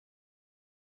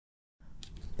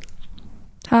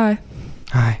Hi.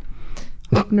 Hi.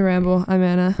 Welcome to Ramble. I'm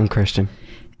Anna. I'm Christian.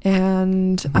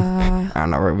 And I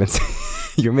don't know where it's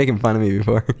you're making fun of me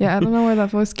before. yeah, I don't know where that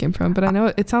voice came from, but I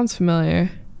know it sounds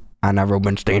familiar. Anna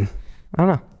Rubinstein. I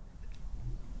don't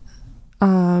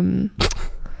know.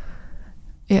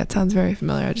 Yeah, it sounds very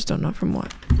familiar. I just don't know from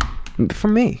what.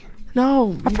 From me.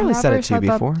 No, I've probably said it to you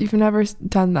before. You've never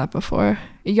done that before.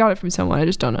 You got it from someone. I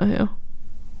just don't know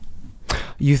who.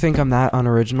 You think I'm that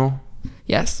unoriginal?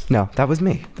 Yes. No, that was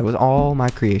me. That was all my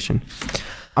creation.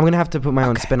 I'm gonna have to put my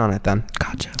own spin on it then.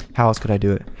 Gotcha. How else could I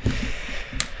do it?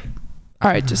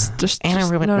 All right, just Anna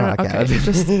Rubin. no, okay.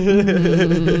 Just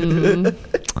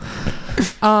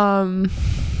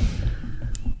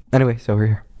Anyway, so we're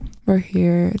here. we're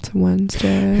here. It's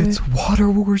Wednesday. It's Water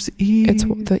Wars Eve. It's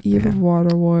the eve of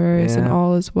Water Wars, and Yeah.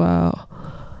 all is well.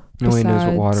 Nobody knows what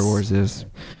Besides- Water Wars is.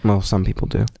 Well, some people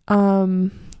do.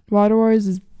 Water Wars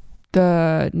is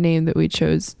the name that we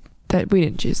chose, that we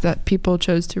didn't choose, that people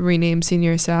chose to rename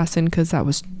Senior Assassin because that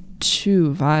was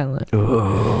too violent.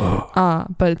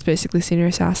 But it's basically Senior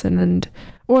Assassin, and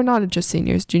or not just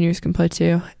seniors, juniors can play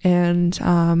too. And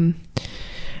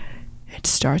it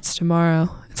starts tomorrow.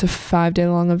 It's a 5-day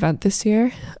long event this year.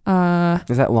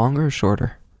 Is that longer or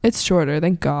shorter? It's shorter,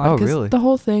 thank God. Oh, 'cause really? The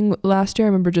whole thing last year, I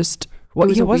remember just Well,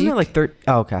 was yeah, a wasn't week. it like 30?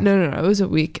 Oh, okay. No, it was a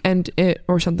week, and it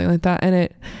or something like that, and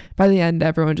it by the end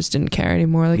everyone just didn't care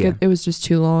anymore. Like Yeah. it was just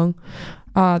too long.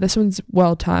 This one's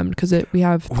well timed because we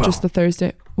have just the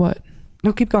Thursday. What?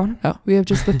 No, keep going. Oh, we have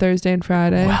just the Thursday and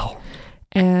Friday,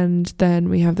 and then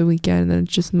we have the weekend, and then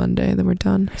it's just Monday, and then we're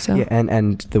done. So Yeah,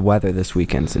 and the weather this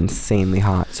weekend's insanely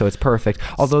hot, so it's perfect.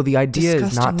 Although the idea is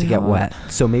not to Disgustingly get hot. wet,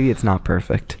 so maybe it's not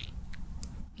perfect.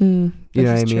 you You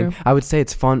know what I mean? I would say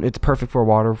it's fun. It's perfect for a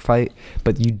water fight,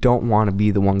 but you don't want to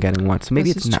be the one getting wet. So maybe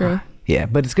This it's is not. true. Yeah,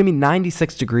 but it's gonna be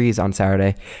 96 degrees on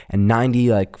Saturday and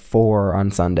 94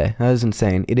 on Sunday. That is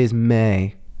insane. It is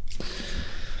May.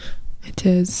 It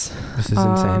is. This is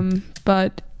insane.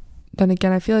 But then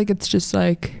again, I feel like it's just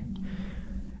like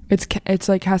it's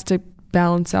like has to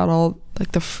balance out all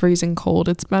like the freezing cold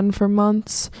it's been for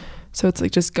months. So it's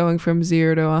like just going from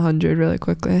 0 to 100 really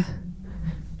quickly.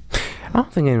 I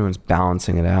don't think anyone's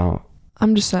balancing it out.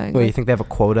 I'm just saying. Wait, you like, think they have a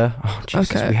quota? Oh,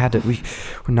 Jesus. Okay.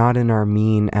 We're not in our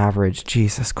mean average.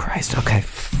 Jesus Christ. Okay,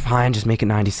 fine. Just make it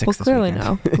 96 well, this clearly weekend.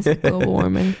 no, because of global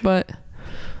warming. But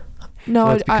no,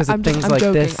 Well, it's because of I'm things I'm like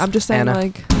joking. this, I'm just saying Anna.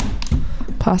 like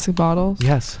plastic bottles.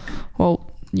 Yes. Well,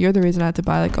 you're the reason I had to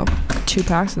buy like 2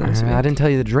 packs of this. I didn't tell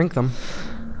you to drink them.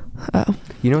 Oh.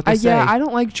 You know what they say? Yeah, I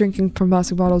don't like drinking from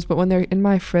plastic bottles, but when they're in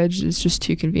my fridge, it's just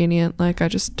too convenient. Like I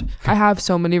have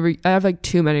so many, I have like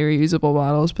too many reusable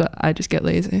bottles, but I just get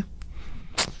lazy.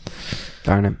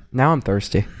 Darn it. Now I'm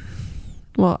thirsty.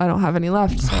 Well, I don't have any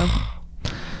left, so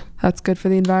that's good for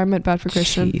the environment, bad for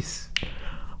Christian. Jeez.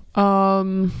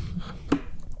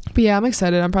 But yeah, I'm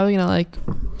excited. I'm probably gonna like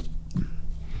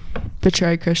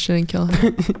betray Christian and kill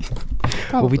him.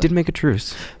 Well, we did make a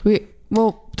truce.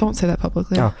 Well, don't say that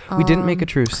publicly. No, we didn't make a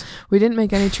truce. We didn't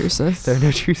make any truces. There are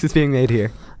no truces being made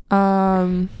here.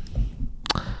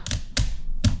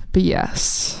 But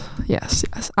yes.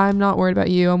 I'm not worried about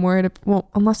you. I'm worried. Well,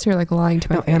 unless you're like lying to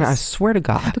my No, face. Anna, I swear to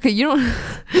God. Okay, you don't.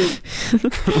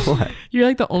 What? You're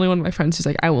like the only one of my friends who's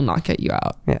like, I will not get you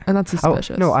out. Yeah. And that's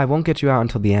suspicious. No, I won't get you out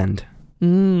until the end.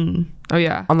 Oh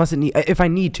yeah. Unless if I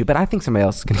need to, but I think somebody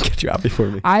else is gonna get you out before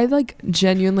me. I like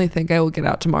genuinely think I will get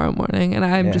out tomorrow morning, and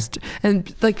I'm Yeah.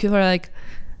 and like people are like,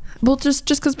 well, just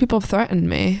because people have threatened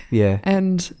me. Yeah.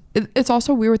 And it's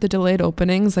also weird with the delayed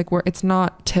openings, like where it's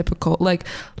not typical. Like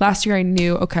last year I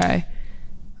knew, okay, I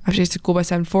have to get to school by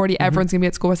 7:40. Everyone's gonna be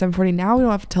at school by 7:40. Now we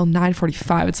don't have until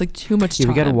 9:45. It's like too much time.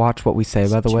 We gotta watch what we say,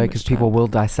 by the It's way, too because much people time. will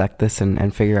dissect this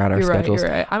and figure out our You're schedules.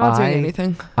 right. I'm not doing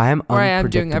anything. I am Or I unpredictable.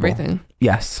 am doing everything.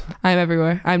 Yes. I am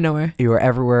everywhere. I'm nowhere. You are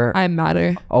everywhere. I am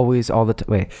matter. Always, all the time.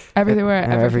 Wait. Everywhere.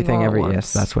 Everything. All at once.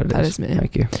 Yes, that's what it is. That is me.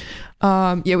 Thank you.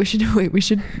 Yeah, we should we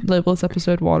should label this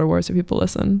episode Water Wars so people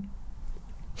listen.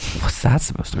 What's that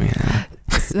supposed to mean?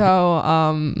 So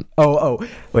Oh,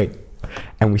 wait.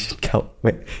 And we should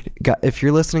if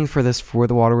you're listening for this for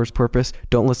the Water Wars purpose,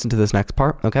 don't listen to this next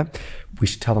part, okay? We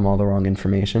should tell them all the wrong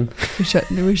information. we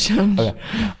should. Okay.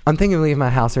 I'm thinking of leaving my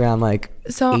house around like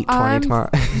So 8:20 tomorrow.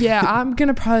 Yeah, I'm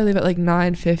gonna probably leave at like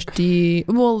 9:50.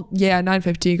 Well, yeah,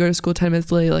 9:50. Go to school 10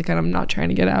 minutes late. Like, and I'm not trying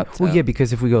to get out. So. Well, yeah,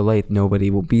 because if we go late, nobody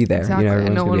will be there. Exactly. You know,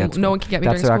 And everyone's gonna be at school. no one can get me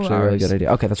That's during actually school a really hours. good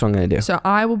idea. Okay, that's what I'm gonna do. So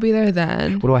I will be there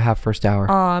then. What do I have first hour?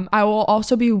 I will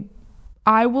also be.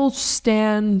 I will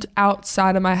stand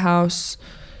outside of my house.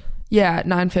 Yeah, at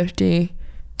 9:50.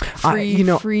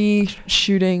 free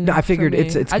shooting. No, I figured for me.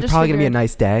 it's I just probably gonna be a figured-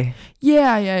 nice day.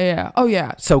 Yeah. Oh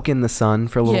yeah. Soak in the sun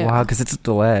for a little Yeah. while because it's a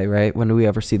delay, right? When do we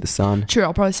ever see the sun? True.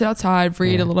 I'll probably sit outside,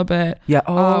 read Yeah. a little bit. Yeah.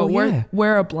 Oh, yeah.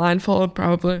 Wear a blindfold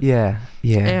probably. Yeah.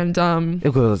 And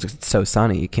It's so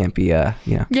sunny. You can't be. yeah,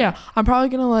 I'm probably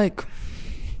gonna like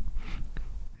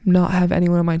not have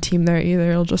anyone on my team there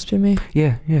either. It'll just be me.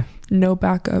 Yeah. No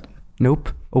backup. Nope.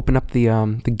 Open up the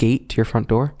gate to your front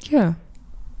door. Yeah.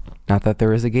 Not that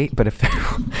there is a gate, but if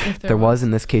there was, in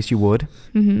this case, you would.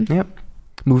 Mm-hmm. Yep.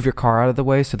 Move your car out of the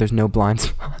way so there's no blind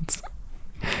spots.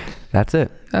 That's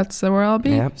it. That's where I'll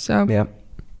be. Yep. So. Yep.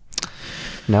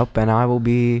 Nope. And I will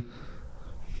be.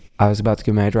 I was about to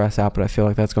give my address out, but I feel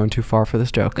like that's going too far for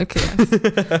this joke. Okay.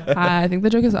 Yes. I think the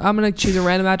joke is I'm gonna choose a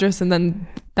random address, and then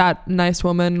that nice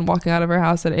woman walking out of her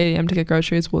house at 8 a.m. to get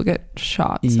groceries will get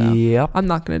shot. So Yep. I'm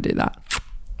not gonna do that.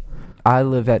 I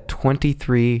live at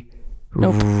 23.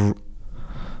 Nope.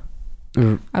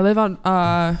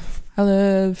 I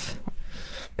live.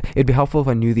 It'd be helpful if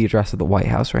I knew the address of the White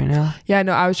House right now. Yeah,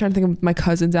 no, I was trying to think of my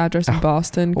cousin's address in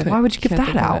Boston. Well, why would you give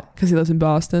that out? Because he lives in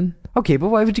Boston. Okay, but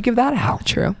why would you give that out?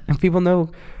 True. And people know.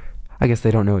 I guess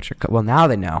they don't know what you're. Well, now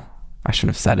they know. I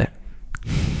shouldn't have said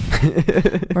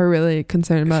it. We're really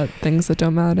concerned about things that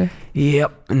don't matter.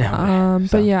 Yep. No.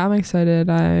 But yeah, I'm excited.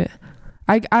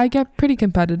 I get pretty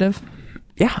competitive.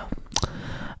 Yeah.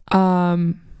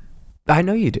 I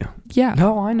know you do. Yeah.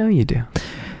 No, I know you do.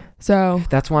 So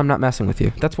That's why I'm not messing with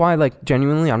you. That's why, like,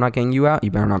 genuinely, I'm not getting you out.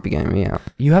 You better not be getting me out.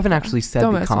 You haven't actually said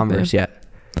Don't the mess with Converse me. yet.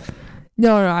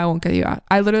 no, I won't get you out.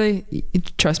 I literally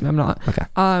trust me, I'm not. Okay.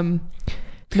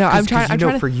 No, I'm trying. I'm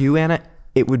trying for you, Anna,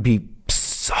 it would be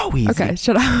so easy. Okay,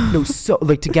 shut up. No, so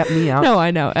like to get me out. No, I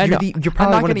know. You're I'm probably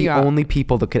not one of getting the you out. only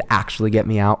people that could actually get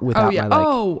me out without Oh yeah. my like.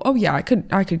 Oh yeah. I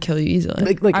could kill you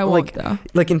easily. Like I won't though.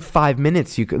 Like in 5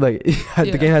 minutes you could like Yeah.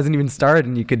 the game hasn't even started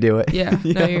and you could do it. Yeah.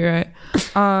 No, you're right.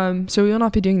 So we will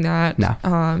not be doing that. No.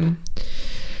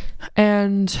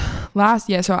 And so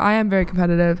I am very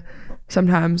competitive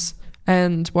sometimes,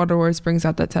 and Water Wars brings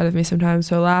out that side of me sometimes.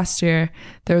 So last year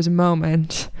there was a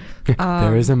moment.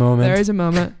 There is a moment. There is a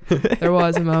moment. There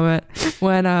was a moment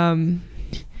when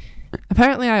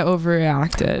apparently I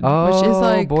overreacted, which is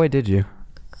like boy, did you?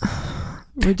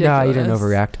 ridiculous. No, you didn't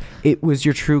overreact. It was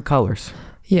your true colors.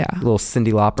 Yeah. Little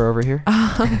Cyndi Lauper over here.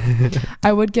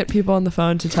 I would get people on the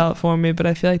phone to tell it for me, but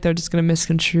I feel like they're just going to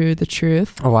misconstrue the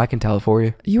truth. Oh, I can tell it for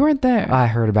you. You weren't there. I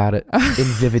heard about it in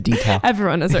vivid detail.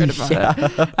 Everyone has heard about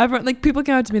it. Everyone, like, people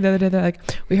came out to me the other day. They're like,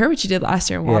 "We heard what you did last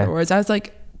year in Water Wars." I was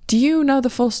like, "Do you know the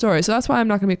full story?" So that's why I'm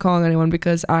not going to be calling anyone,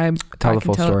 because I Tell the can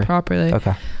full tell story it properly.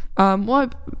 Okay. Well,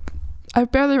 I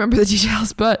barely remember the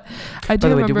details, but I do By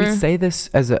the way, remember. did we say this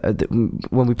as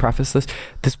when we preface this?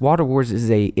 This Water Wars is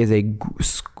a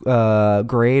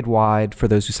grade wide for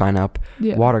those who sign up.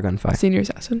 Yeah. Water gun fight. Senior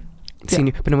assassin.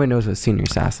 Senior, but nobody knows what senior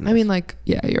assassin is. I mean, like,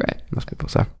 yeah, you're right. Most people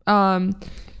say. Sorry,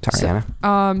 Anna.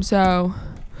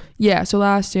 So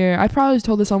last year, I probably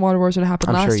told this on Water Wars when it happened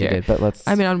I'm last sure year. you did, but let's.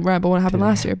 I mean, on Ramble when it happened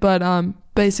last year. But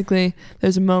basically,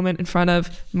 there's a moment in front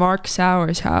of Mark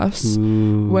Sauer's house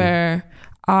where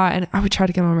and I would try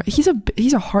to get him on. He's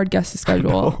a hard guest to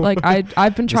schedule. Like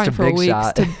I've been trying for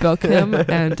weeks to book him,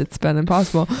 and it's been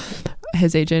impossible.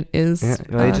 His agent is. Yeah,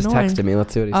 well, he just annoying. texted me.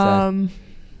 Let's see what he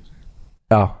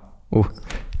said. Ooh.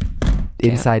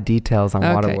 Inside details on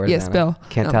Water Wars. Yes, Anna. Bill.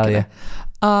 Can't tell you.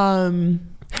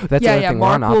 That's the other thing.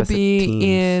 Mark We're on will opposite be teams.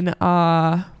 in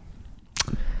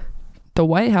the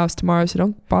White House tomorrow, so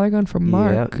don't bother going for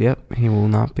Mark. Yep. He will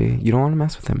not be. You don't want to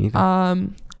mess with him either.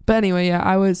 But anyway, yeah,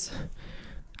 I was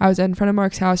in front of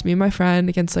Mark's house, me and my friend,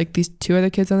 against like these two other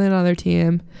kids on another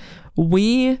team.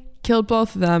 We killed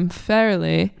both of them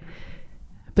fairly,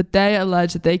 but they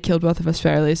allege that they killed both of us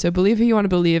fairly. So believe who you want to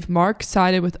believe. Mark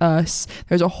sided with us.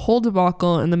 There's a whole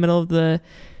debacle in the middle of the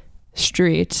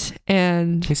street.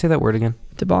 And Can you say that word again?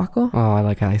 debacle? Oh, I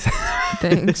like how you say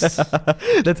Thanks.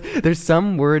 There's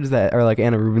some words that are like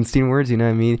Anna Rubinstein words, you know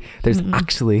what I mean? There's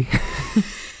actually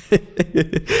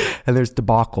and there's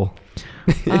debacle.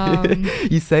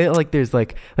 You say it like there's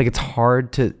like it's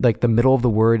hard to, like, the middle of the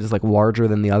word is like larger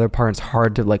than the other part. It's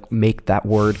hard to like make that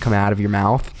word come out of your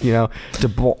mouth, you know?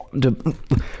 Debacle.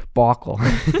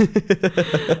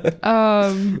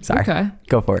 Sorry. Okay.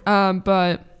 Go for it.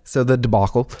 But So the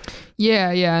debacle.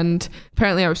 yeah, and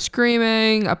apparently I was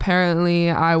screaming. Apparently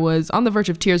I was on the verge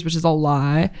of tears, which is a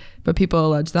lie, but people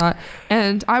allege that.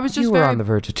 And I was just You were on the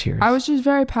verge of tears. I was just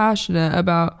very passionate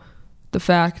about the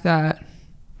fact that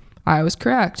I was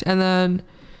correct. And then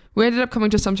we ended up coming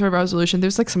to some sort of resolution.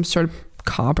 There's like some sort of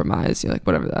compromise, like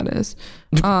whatever that is.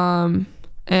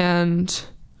 And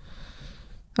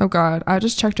oh God, I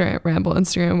just checked our Ramble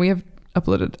Instagram. We have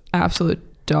uploaded absolute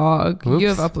dog. Oops. You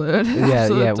have uploaded Yeah,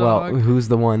 absolute yeah. dog. Well, who's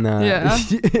the one? Yeah.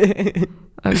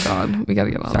 Oh God, we gotta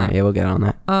get on Sorry, that. yeah, we'll get on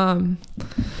that.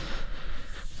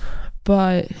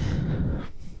 But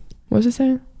what was I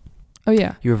saying? Oh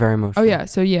yeah. You were very emotional. Oh yeah.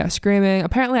 So yeah, screaming.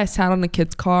 Apparently, I sat on the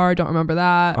kid's car. Don't remember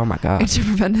that. Oh my God. To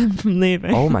prevent him from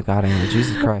leaving. Oh my God, Anna,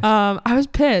 Jesus Christ. I was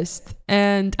pissed,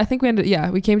 and I think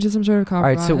we came to some sort of All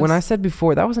compromise. right, so when I said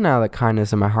before, that wasn't out of the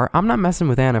kindness of my heart. I'm not messing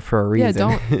with Anna for a reason.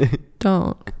 Yeah,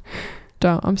 don't.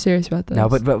 I'm serious about this. No,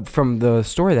 but from the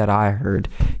story that I heard,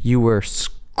 you were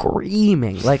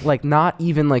screaming, like not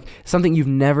even like something you've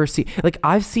never seen. Like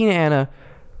I've seen Anna,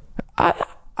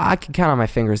 I can count on my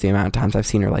fingers the amount of times I've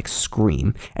seen her like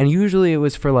scream, and usually it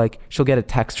was for like she'll get a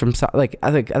text from like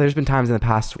I think there's been times in the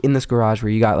past in this garage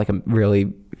where you got like a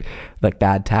really like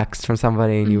bad text from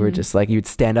somebody, and you were just like you'd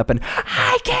stand up and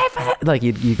I can't like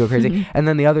you go crazy, and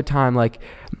then the other time like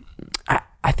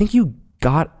I think you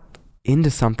got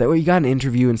into something or you got an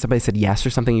interview and somebody said yes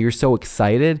or something, you're so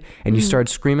excited and you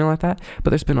started screaming like that. But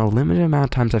there's been a limited amount of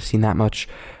times I've seen that much.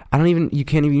 You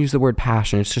can't even use the word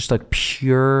passion. It's just like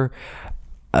pure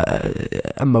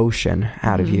emotion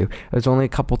out of you. There's only a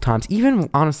couple times, even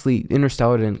honestly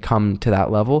Interstellar didn't come to that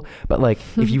level, but like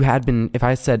if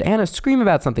I said Anna scream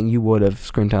about something, you would have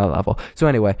screamed to that level. So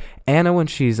anyway, Anna, when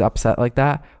she's upset like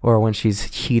that or when she's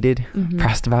heated,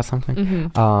 pressed about something,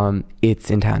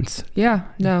 it's intense. Yeah,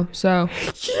 no, so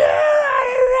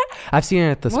I've seen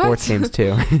it at the sports games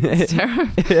too. It's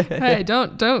terrible. Hey,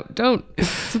 don't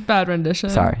it's a bad rendition.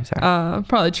 Sorry.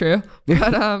 Probably true,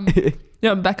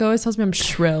 but Becca always tells me I'm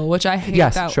shrill, which I hate.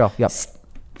 Yes, that. shrill. Yep.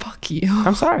 Fuck you.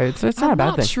 I'm sorry. It's not a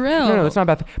bad thing. Shrill. No, it's not a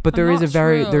bad thing. But I'm not there's a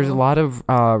shrill. lot of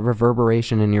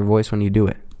reverberation in your voice when you do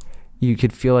it. You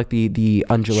could feel like the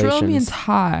undulations. Shrill means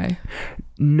high.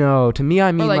 No, to me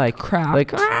I mean Or like crap.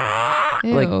 like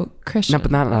Ew, like Christian. no, but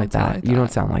not like that. You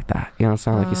don't sound like that. You don't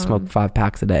sound like you smoke 5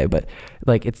 packs a day, but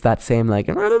like it's that same like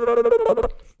that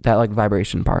like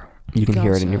vibration part. You can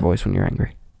hear it in your voice when you're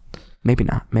angry. Maybe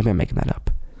not. Maybe I'm making that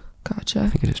up. Gotcha. I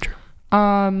think it is true.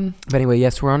 But anyway,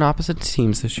 yes, we're on opposite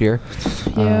teams this year.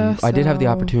 Yeah. I did have the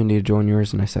so- opportunity to join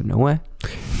yours, and I said no way,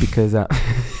 because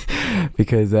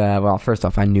well, first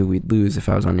off, I knew we'd lose if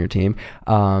I was on your team.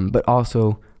 But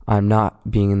also, I'm not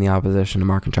being in the opposition to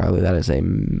Mark and Charlie. That is a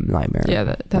nightmare. Yeah,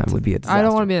 that would be a disaster. I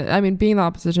don't want to be. I mean, being the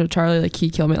opposition of Charlie, like he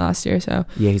killed me last year. So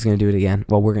Yeah, he's gonna do it again.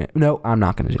 Well, no, I'm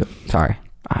not gonna do it. Sorry,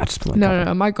 I just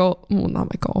no. My goal, well, not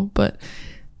my goal, but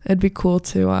it'd be cool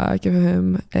to give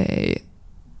him a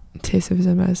taste of his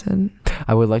own medicine.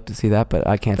 I would like to see that, but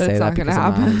I can't But say it's that not gonna because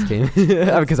I'm on his team.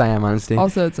 Because I am on his team.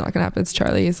 Also, it's not gonna happen. It's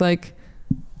Charlie. He's like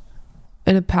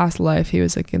in a past life, he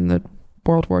was like in the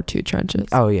World War II trenches.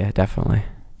 Oh yeah, definitely.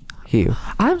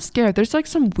 I'm scared. There's like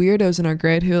some weirdos in our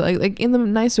grade who like in the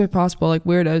nicest way possible, like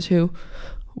weirdos who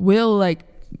will like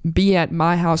be at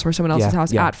my house or someone else's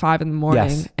house at 5 a.m.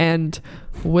 and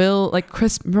will like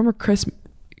Chris,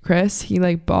 he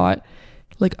like bought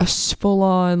like a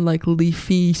full-on like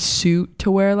leafy suit to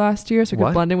wear last year so it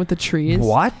could blend in with the trees.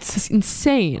 What? It's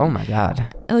insane. Oh my God.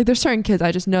 And like there's certain kids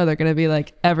I just know they're gonna be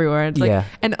like everywhere. And it's like,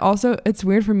 and also it's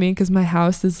weird for me because my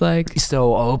house is like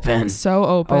so open.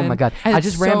 Oh my God. I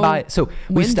just ran by. So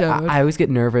I always get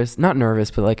nervous. Not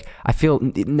nervous, but like I feel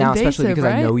now, especially because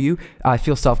I know you, I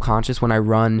feel self-conscious when I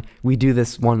run. We do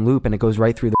this one loop and it goes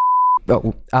right through the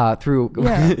through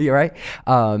you're right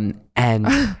and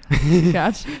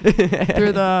Catch.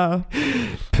 Through the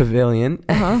pavilion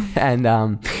and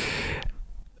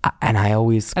I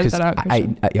always edit that out,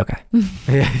 I okay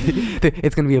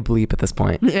it's gonna be a bleep at this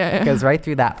point yeah it goes right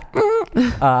through that.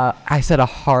 I said a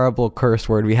horrible curse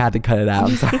word, we had to cut it out.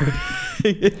 I'm sorry.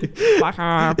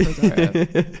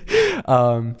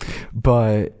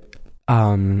 But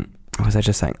what was I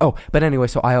just saying? Oh, but anyway,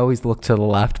 so I always look to the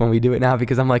left when we do it now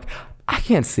because I'm like, I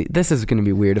can't see. This is going to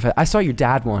be weird. If I saw your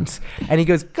dad once and he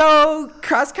goes, "Go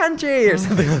cross country" or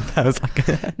something like that. I was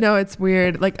like, no, it's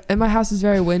weird. Like, and my house is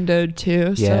very windowed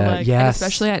too. So like, and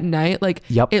especially at night, like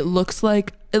it looks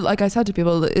like I said to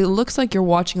people, it looks like you're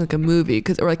watching like a movie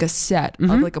or like a set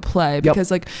of like a play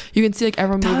because like you can see like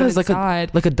everyone moving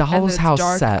inside, like a doll's house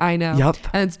dark, set. I know. Yep.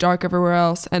 And it's dark everywhere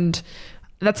else and.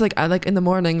 That's like I like in the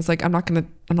mornings. Like I'm not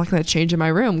gonna change in my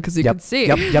room because you can see.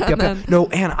 Yep. No,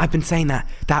 Anna, I've been saying that.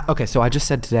 Okay. So I just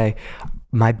said today,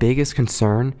 my biggest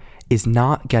concern is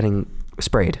not getting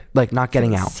sprayed, like not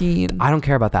getting out. I don't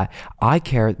care about that. I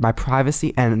care my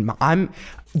privacy and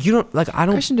you don't like. I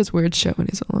don't. Christian does weird shit when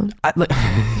he's alone.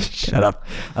 Shut up.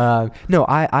 No,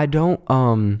 I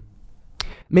don't.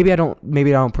 Maybe I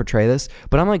don't portray this,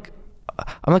 but I'm like.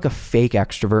 I'm like a fake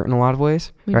extrovert in a lot of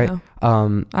ways, We right?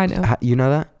 know. I know. You know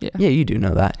that? Yeah. You do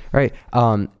know that, right?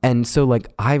 And so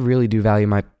like I really do value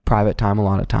my private time a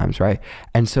lot of times, right?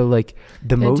 And so like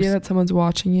the idea that someone's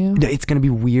watching you. it's gonna be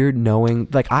weird knowing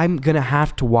like I'm gonna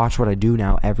have to watch what I do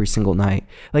now every single night.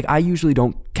 Like I usually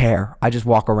don't care. I just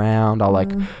walk around. I'll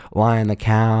like lie on the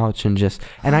couch and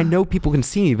I know people can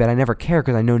see me, but I never care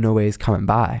because I know nobody's coming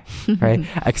by, right?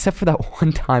 Except for that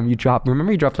one time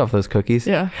remember you dropped off those cookies?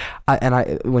 Yeah.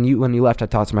 When you left, I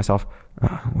thought to myself,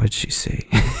 what did she see?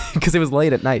 Because it was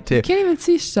late at night too. You can't even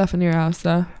see stuff in your house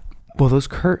though. Well, those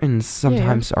curtains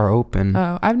sometimes are open.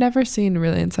 Oh, I've never seen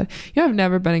really inside. You know, I've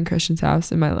never been in Christian's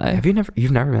house in my life.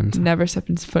 You've never been inside? Never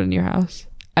stepped foot in your house.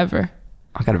 Ever.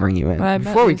 I gotta bring you in.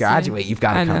 Before we graduate, you've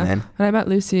got to come in. When I met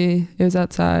Lucy, it was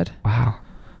outside. Wow.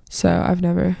 So I've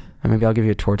never. Maybe I'll give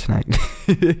you a tour tonight.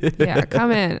 Yeah,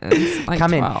 come in. It's like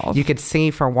come 12. in. You could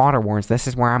see for water warrants. This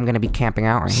is where I'm going to be camping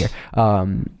out right here.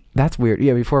 That's weird.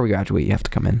 Yeah, before we graduate, you have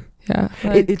to come in. Yeah.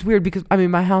 It's weird because, I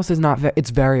mean, my house is not, it's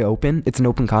very open. It's an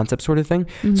open concept sort of thing.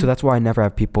 Mm-hmm. So that's why I never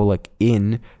have people like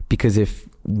in, because if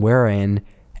we're in,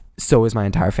 so is my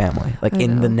entire family. Like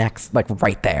in the next, like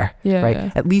right there. Yeah. Right.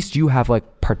 Yeah. At least you have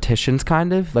like partitions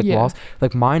kind of, like walls.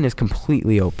 Like mine is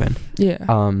completely open.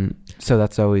 Yeah. So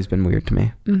that's always been weird to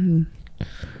me. Mm-hmm.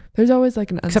 There's always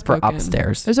like an unspoken, except for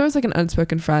upstairs. There's always like an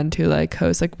unspoken friend who like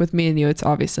hosts. Like with me and you, it's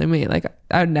obviously me. Like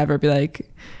I would never be like,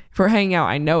 if we're hanging out,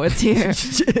 I know it's here.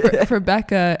 for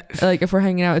Becca, like if we're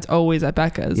hanging out, it's always at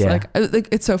Becca's. Yeah. Like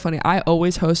it's so funny. I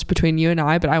always host between you and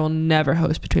I, but I will never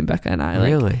host between Becca and I.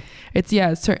 Like, really? It's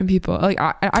certain people. Like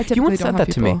I typically you once don't said have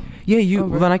that people to me. Yeah, you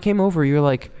over. when I came over, you were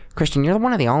like, Christian, you're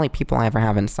one of the only people I ever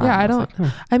have inside. Yeah, I don't.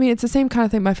 Like, huh. I mean, it's the same kind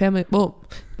of thing. My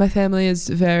family is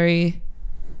very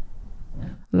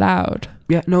loud.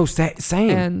 Yeah, no, same.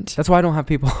 And that's why I don't have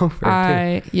people over too.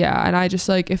 And I just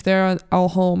like if they're all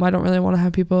home, I don't really want to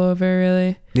have people over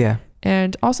really. Yeah.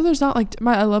 And also there's not like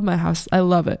I love my house. I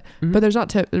love it. Mm-hmm. But there's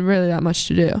not really that much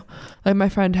to do. Like my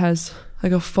friend has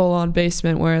like a full-on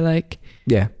basement where like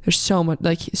there's so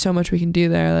much we can do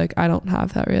there. Like I don't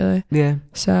have that really. Yeah.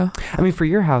 So I mean, for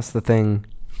your house, the thing,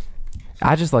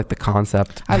 I just like the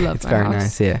concept. I love it's my very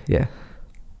house. nice. Yeah.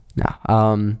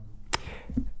 No.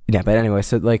 Yeah, but anyway,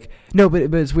 so like no,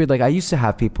 but it's weird. Like I used to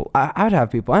have people. I would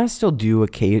have people. I still do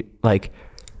like.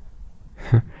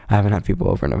 I haven't had people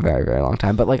over in a very, very long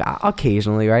time, but like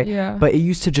occasionally, right? Yeah. But it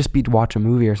used to just be to watch a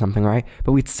movie or something, right?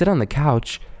 But we'd sit on the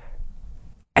couch,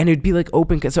 and it'd be like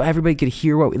open, so everybody could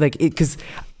hear what because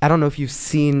I don't know if you've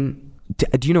seen.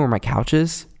 Do you know where my couch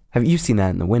is? Have you seen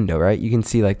that in the window, right? You can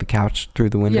see like the couch through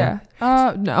the window.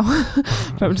 Yeah. No.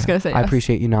 But I'm just gonna say. Yes. I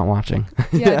appreciate you not watching.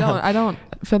 Yeah, I don't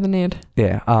feel the need.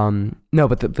 Yeah. No,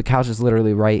 but the couch is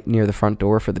literally right near the front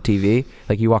door for the TV.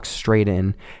 Like you walk straight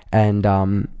in, and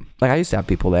like I used to have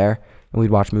people there, and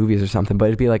we'd watch movies or something. But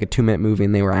it'd be like a 2-minute movie,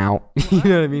 and they were out. You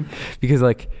know what I mean? Because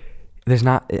like there's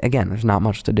not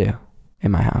much to do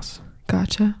in my house.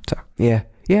 Gotcha. So yeah,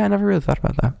 I never really thought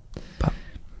about that. But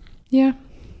yeah.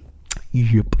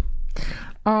 Yep.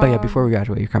 But yeah, before we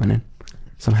graduate, you're coming in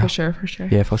somehow. For sure.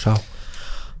 Yeah, for sure.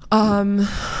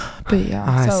 But yeah.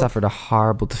 I suffered a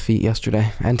horrible defeat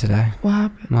yesterday and today. What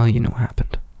happened? Well, you know what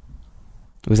happened.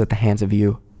 It was at the hands of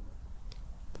you.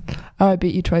 Oh, I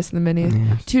beat you twice in the mini.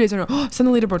 Yes. 2 days in a row. Send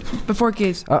the leaderboard before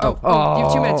games. You have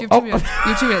 2 minutes. You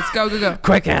have 2 minutes. Go.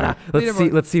 Quick, Anna.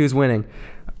 Let's see who's winning.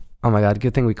 Oh my God,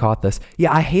 good thing we caught this.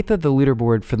 Yeah, I hate that the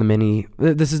leaderboard for the mini,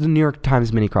 this is the New York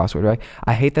Times mini crossword, right?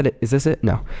 I hate that is this it?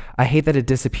 No. I hate that it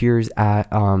disappears at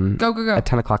go at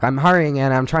 10 o'clock. I'm hurrying,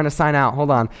 Anna. I'm trying to sign out.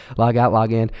 Hold on. Log out,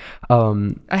 log in.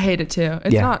 I hate it too.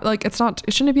 It's not like,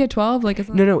 shouldn't it be at 12? Like,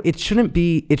 No, it shouldn't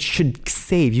be. It should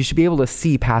save. You should be able to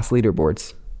see past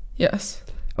leaderboards. Yes.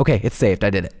 Okay, it's saved. I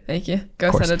did it. Thank you.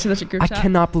 Go send it to the group chat. I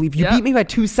cannot believe you beat me by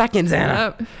 2 seconds,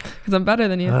 Anna. Because I'm better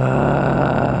than you.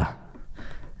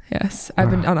 Yes, I've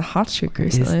been on a hot streak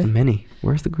recently. It's the mini.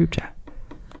 Where's the group chat?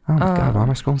 Oh my God, why am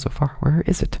I scrolling so far? Where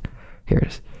is it? Here it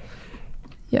is.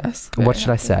 Yes. What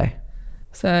should I say?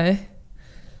 Say,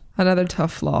 another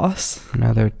tough loss.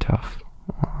 Another tough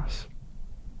loss.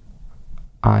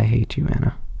 I hate you,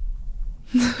 Anna.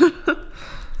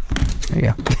 There you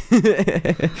go.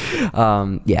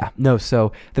 Yeah. No,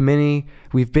 so the mini,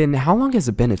 we've been, how long has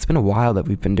it been? It's been a while that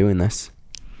we've been doing this.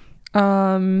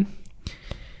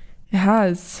 It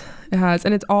has,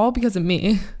 and it's all because of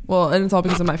me. Well, and it's all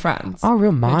because of my friends. Oh,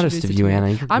 real modest of you,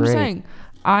 Anna. You're I'm great. saying,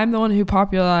 I'm the one who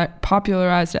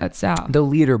popularized it at Sal. The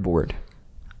leaderboard.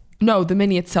 No, the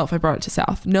mini itself. I brought it to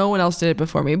South. No one else did it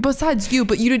before me besides you.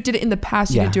 But you did it in the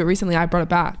past. You didn't do it recently. I brought it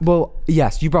back. Well,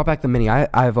 yes, you brought back the mini.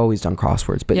 I've always done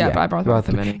crosswords, but but I brought back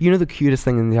the mini. You know the cutest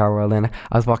thing in the entire world, and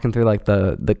I was walking through like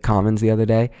the commons the other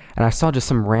day, and I saw just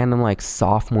some random like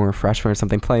sophomore or freshman or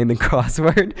something playing the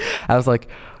crossword. I was like,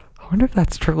 I wonder if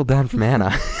that's trickled down from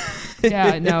Anna.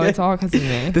 Yeah, no, it's all because of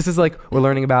me. This is like we're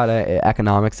learning about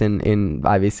economics in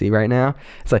IVC right now.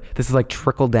 It's like this is like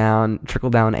trickle down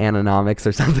anonomics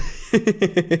or something.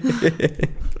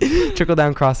 Trickle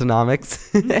down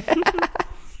crossonomics.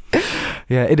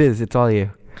 Yeah, it is. It's all you.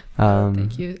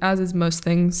 Thank you. As is most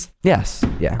things. Yes.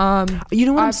 Yeah. You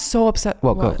know what? I'm so upset.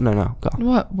 Well, what? Go. No, go.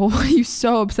 What? Well, what are you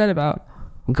so upset about?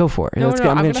 Go for it. No,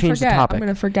 I'm going to change forget. the topic. I'm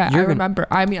going to forget. I remember.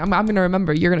 I'm going to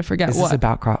remember. You're going to forget. Is what? This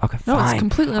about okay, fine. No, it's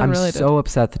completely unrelated. I'm so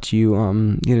upset that you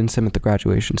didn't submit the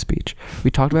graduation speech.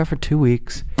 We talked about it for 2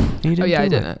 weeks. And you didn't I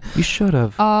didn't. You should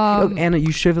have. Look, Anna,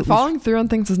 you should have. Following through on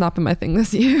things has not been my thing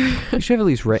this year. You should have at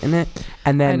least written it.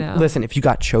 And then, listen, if you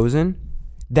got chosen,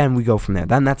 then we go from there.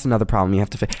 Then that's another problem you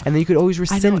have to fix. And then you could always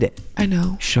rescind it. I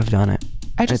know. You should have done it.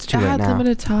 I had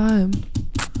limited time.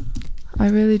 I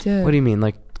really did. What do you mean?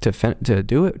 Like to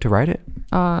do it? To write it?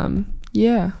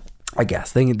 Yeah. I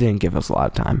guess. They didn't give us a lot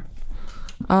of time.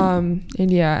 And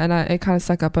it kind of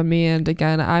stuck up on me. And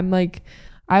again, I'm like,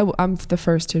 I'm the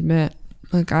first to admit,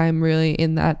 like I'm really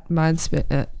in that mind space.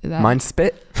 Mind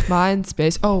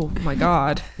space. Oh my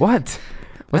God. What?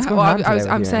 What's going on?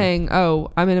 I'm saying,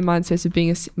 I'm in a mind space of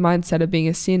mindset of being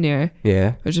a senior.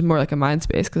 Yeah. Which is more like a mind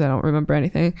space because I don't remember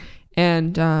anything.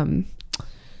 And on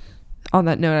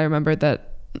that note, I remembered that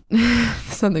I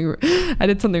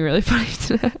did something really funny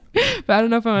today, but I don't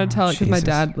know if I want to tell it because my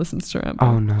dad listens to Rambo.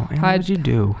 Oh no! What did you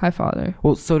do? Hi, Father.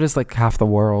 Well, so does like half the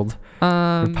world. You're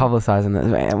publicizing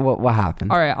this. What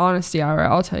happened? All right, honesty hour.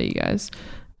 I'll tell you guys.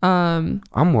 I'm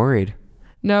worried.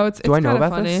 No, it's do I know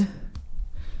about funny. This?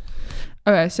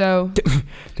 Okay, so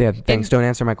yeah, thanks. Don't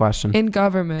answer my question. In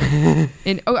government,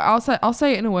 I'll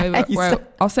say it in a way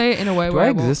I'll say it in a way where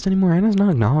I exist anymore? Anna's not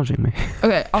acknowledging me.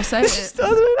 Okay, I'll say it.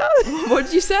 What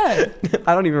did you say?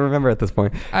 I don't even remember at this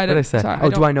point. What did I say? Sorry,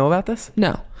 do I know about this?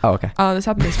 No. Oh, okay. This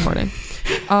happened this morning.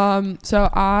 So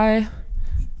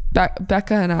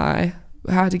Becca and I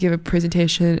had to give a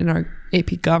presentation in our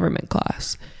AP government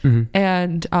class,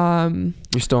 and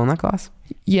you're still in that class?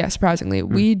 Yeah, surprisingly,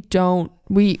 we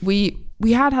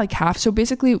had like half. So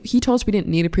basically he told us we didn't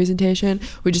need a presentation.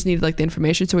 We just needed like the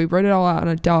information. So we wrote it all out on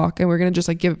a doc and we're going to just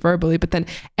like give it verbally. But then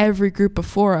every group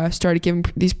before us started giving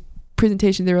these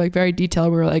presentations. They were like very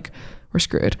detailed. We were like, we're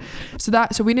screwed.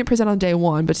 So we didn't present on day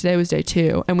 1, but today was day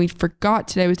 2. And we forgot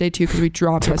today was day 2 because we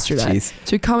dropped yesterday. Geez.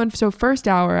 So we come in. So first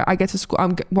hour, I get to school.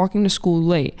 I'm walking to school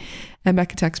late. And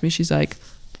Becca texts me. She's like,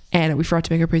 Anna, we forgot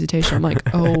to make our presentation. I'm like,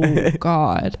 oh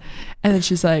God. And then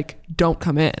she's like, don't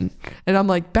come in. And I'm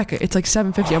like, Becca, it's like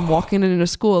 7:50. I'm walking into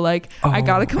school. Like, I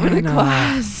gotta come into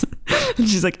class. And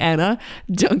she's like, Anna,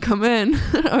 don't come in.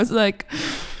 I was like,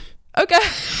 okay.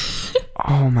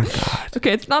 Oh my God.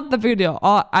 Okay, it's not the big deal.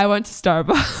 I went to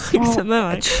Starbucks and then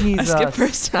I skipped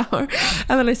first hour.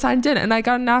 And then I signed in and I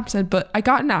got an absence, but I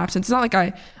got an absence. It's not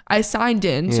like I signed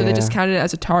in, so they just counted it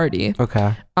as a tardy.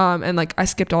 Okay. And like I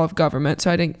skipped all of government,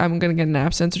 so I'm gonna get an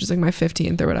absence, which is like my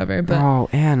 15th or whatever. But oh,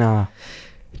 Anna.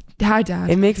 Hi, Dad.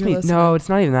 It makes me no. It's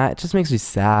not even that. It just makes me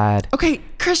sad. Okay,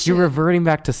 Christian. You're reverting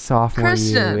back to sophomore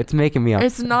year. It's making me upset.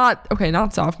 It's not okay.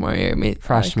 Not sophomore year.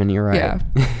 Freshman. You're right. Yeah.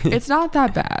 It's not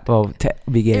that bad. Well,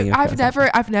 beginning. I've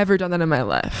never done that in my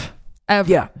life. Ever.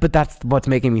 Yeah, but that's what's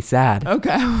making me sad.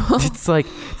 Okay. Well, it's like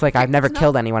I've never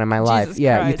killed anyone in my life. Jesus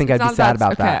yeah, Christ. You think I'd be sad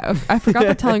about that? I forgot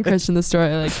about telling Christian the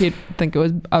story. Like he'd think it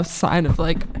was a sign of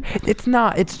like. It's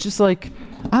not. It's just like.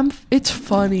 It's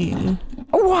funny.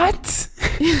 What?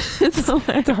 It's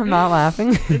hilarious. I'm not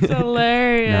laughing. It's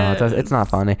hilarious. No, it's not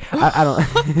funny. I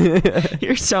don't.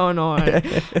 You're so annoying.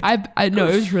 I know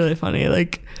it was really funny.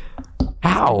 Like,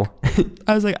 how?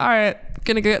 I was like, all right,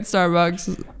 gonna go get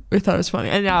Starbucks. We thought it was funny,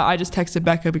 and now I just texted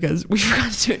Becca because we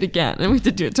forgot to do it again, and we have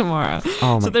to do it tomorrow.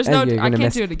 Oh my! So there's I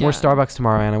can't do it again. More Starbucks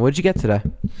tomorrow, Anna. What'd you get today?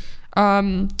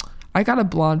 I got a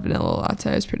blonde vanilla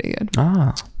latte. It's pretty good.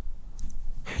 Ah.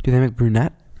 Do they make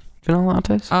brunette vanilla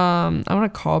lattes? I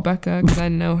want to call Becca because I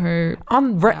know her.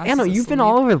 Anna, you've been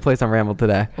all over the place on Ramble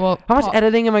today. Well, how much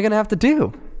editing am I gonna have to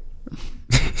do?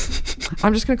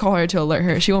 I'm just gonna call her to alert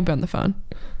her. She won't be on the phone.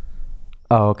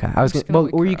 Oh, okay. I was gonna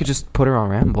or you could just put her on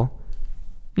Ramble.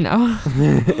 No.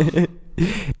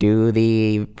 Do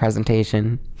the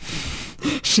presentation.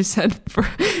 She said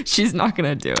she's not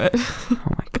gonna do it.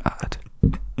 Oh my God.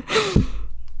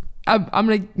 I'm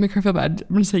gonna make her feel bad.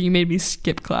 I'm gonna say you made me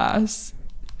skip class.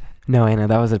 No, Anna,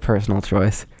 that was a personal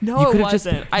choice. No, you it could've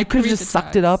wasn't. You could have just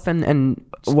sucked it up and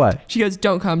what? She goes,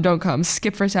 don't come.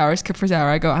 Skip first hour.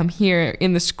 I go, I'm here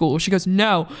in the school. She goes,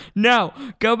 no,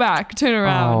 go back, turn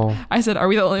around. Oh. I said, are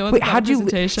we the only ones? Wait, that got how'd a you?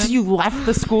 presentation? So you left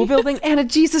the school building, Anna?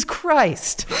 Jesus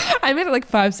Christ! I made it like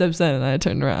 5 steps in, and I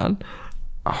turned around.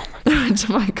 Oh my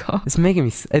To my God. It's making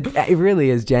me. It really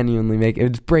is genuinely making.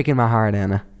 It's breaking my heart,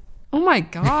 Anna. Oh my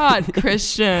God,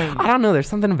 Christian. I don't know. There's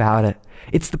something about it.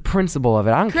 It's the principle of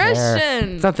it. I don't care.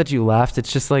 Christian. It's not that you left.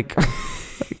 It's just like.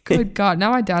 Good God.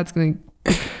 Now my dad's going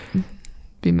to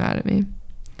be mad at me.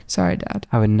 Sorry, Dad.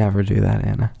 I would never do that,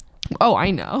 Anna. Oh,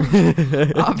 I know.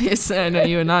 Obviously, I know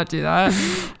you would not do that.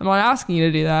 I'm not asking you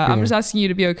to do that. I'm just asking you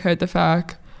to be okay with the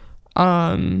fact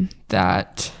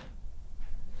that.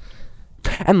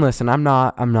 And listen, I'm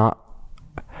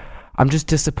just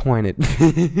disappointed.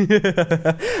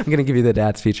 I'm gonna give you the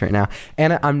dad speech right now.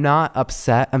 Anna, I'm not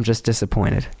upset. I'm just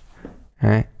disappointed. All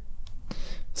right.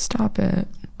 Stop it.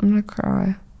 I'm gonna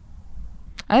cry.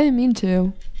 I didn't mean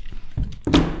to.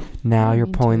 Now you're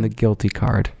pulling the guilty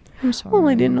card. I'm sorry. Well,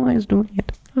 I didn't know I was doing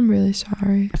it. I'm really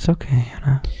sorry. It's okay,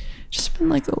 Anna. Just been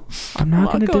like, I'm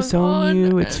not gonna disown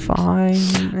you. It's fine.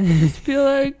 I feel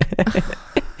like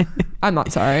I'm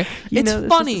not sorry. It's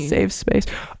funny. This is a safe space.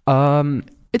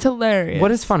 It's hilarious.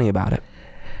 What is funny about it?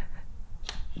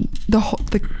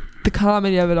 The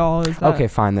comedy of it all is that. Okay,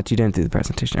 fine. That you didn't do the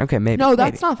presentation. Okay, maybe. No,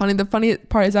 that's not funny. The funny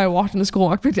part is I walked into school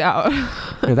and walked back out.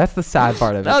 No, that's the sad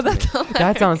part of it. Oh, that's hilarious.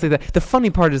 That's honestly the funny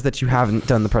part is that you haven't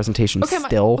done the presentation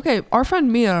still. Our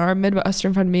friend Mia, our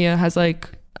Midwestern friend Mia, has like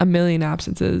a million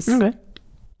absences. Okay.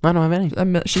 I don't have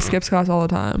any. She skips class all the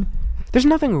time. There's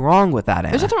nothing wrong with that, Anna.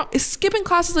 There's nothing wrong. Skipping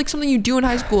class is like something you do in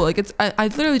high school. Like I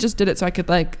literally just did it so I could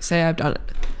like say I've done it.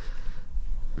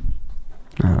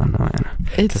 I don't know, Anna.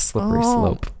 It's a slippery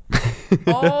slope.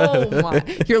 Oh my!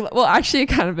 Actually, it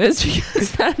kind of is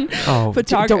because then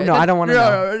photography. I don't want to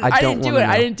know. I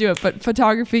didn't do it. But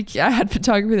photography. I had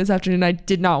photography this afternoon. I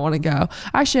did not want to go.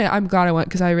 Actually, I'm glad I went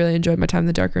because I really enjoyed my time in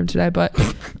the dark room today. But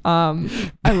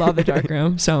I love the dark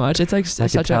room so much. It's like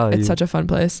such a fun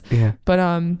place. Yeah. But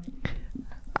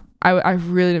I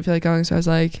really didn't feel like going, so I was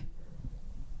like,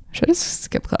 should I just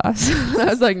skip class? I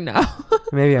was like, no.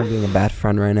 Maybe I'm being a bad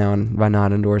friend right now and by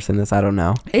not endorsing this. I don't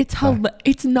know. It's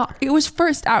not. It was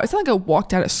first hour. It's not like I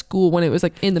walked out of school when it was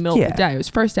like in the middle of the day. It was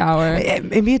first hour.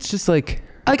 Maybe it's just like.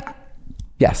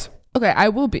 Yes. Okay, I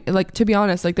will be like, to be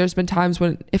honest, like there's been times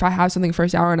when if I have something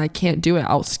first hour and I can't do it,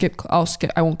 I'll skip.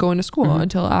 I won't go into school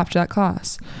until after that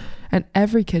class, and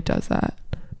every kid does that,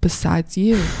 besides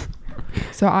you.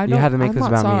 So you had to make this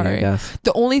about me, I guess.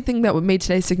 The only thing that made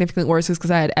today significantly worse is because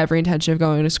I had every intention of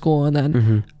going to school and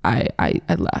then I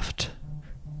left.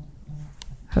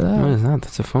 Hello. What is that?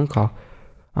 That's a phone call.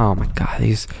 Oh my God,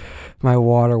 my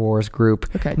Water Wars group.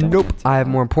 Okay. Nope. I have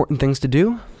more important things to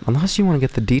do. Unless you want to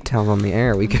get the details on the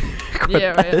air, we can.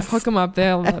 Hook them up.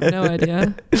 They'll have no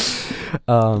idea.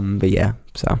 But yeah,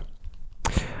 so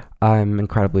I'm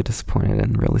incredibly disappointed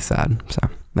and really sad. So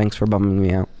thanks for bumming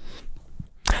me out.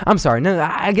 I'm sorry. No,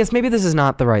 I guess maybe this is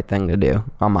not the right thing to do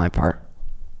on my part.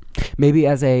 Maybe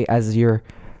as your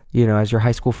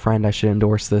high school friend, I should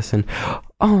endorse this. And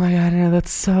oh my God, no, I'm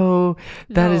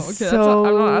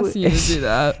not asking you to do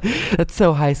that. That's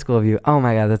so high school of you. Oh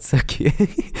my God, that's so cute.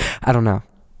 I don't know,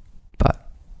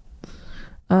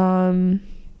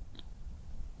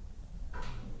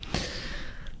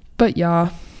 but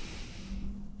yeah,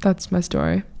 that's my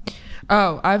story.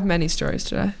 Oh, I have many stories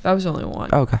today. That was only one.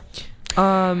 Okay.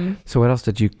 So what else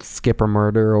did you skip or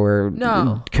murder or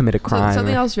commit a crime?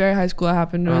 Something else very high school that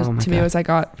happened to me was I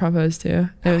got proposed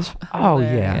to. It was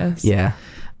hilarious. Yeah.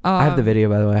 I have the video,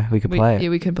 by the way. We could play it. Yeah,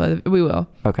 we could play we will.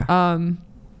 Okay.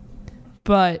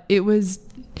 But it was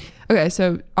okay.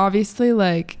 So obviously,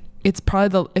 like, it's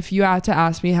probably if you had to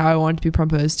ask me how I wanted to be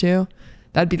proposed to,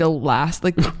 that'd be the last.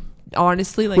 Like,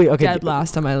 honestly, like dead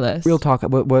last on my list. Real talk.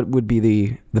 What would be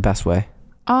the best way?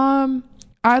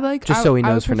 I like so he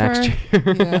knows for next year.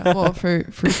 Yeah, well, for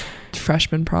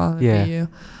freshman prom. Yeah.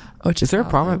 Which is there a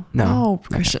prom? No,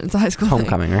 Christian. It's a high school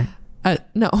homecoming, thing. Right?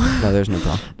 No. No, there's no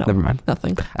prom. No, never mind.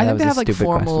 Nothing. I think they have like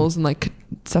formals and like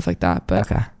stuff like that, but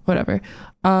whatever.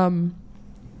 And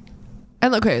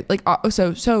okay, like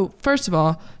so first of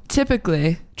all,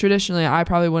 traditionally, I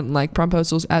probably wouldn't like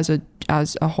promposals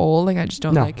as a whole. Like, I just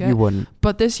don't like it. You wouldn't.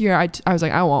 But this year I was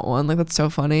like, I want one. Like, that's so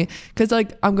funny. Cause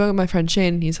like I'm going with my friend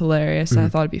Shane and he's hilarious and I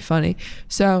thought it'd be funny.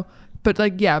 So, but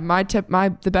like, yeah,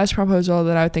 the best proposal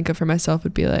that I would think of for myself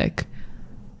would be like,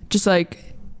 just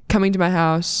like coming to my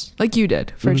house like you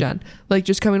did for Jen. Like,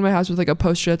 just coming to my house with like a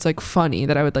poster that's like funny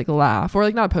that I would like laugh, or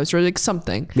like not a poster, like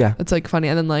something that's like funny.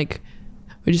 And then like,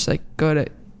 we just like go to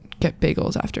get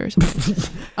bagels after or something.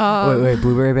 Wait,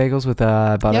 blueberry bagels with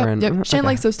butter and. Yep. Shane okay.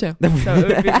 likes those too, so it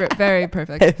would be very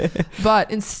perfect. But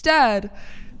instead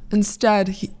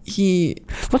he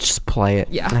Let's just play it.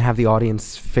 Yeah. And have the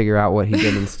audience figure out what he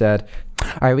did instead. All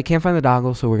right, we can't find the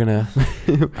dongle, so we're gonna.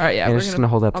 all right, yeah, and we're it's just gonna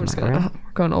hold up. I'm just tonight, gonna right?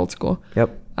 we're going old school.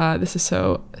 Yep. This is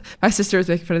so. My sister was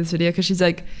making fun of this video because she's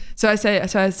like, so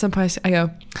at some point I go,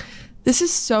 this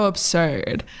is so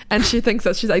absurd, and she thinks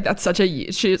that she's like that's such an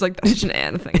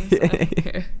Anna thing. So,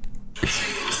 here.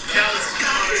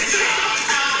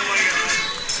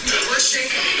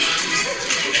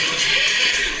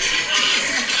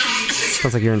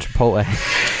 Sounds like you're in Chipotle.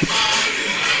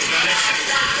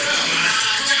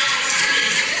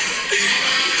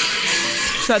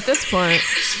 So at this point,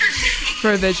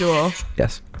 for a visual,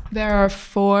 Yes. there are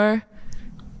 4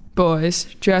 boys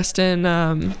dressed in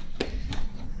how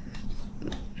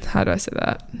do I say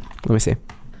that? Let me see.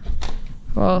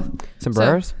 Well,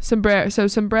 Sombreros.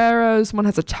 Sombreros. One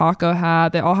has a taco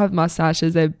hat. They all have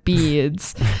mustaches. They have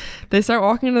beads. They start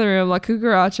walking into the room. La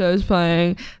Cucaracha is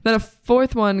playing. Then a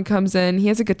 4th one comes in. He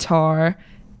has a guitar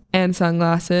and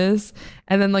sunglasses.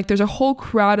 And then like there's a whole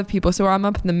crowd of people. So I'm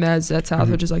up in the mezz at South,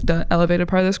 which is like the elevated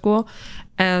part of the school,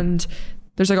 and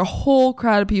there's like a whole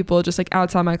crowd of people just like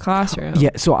outside my classroom.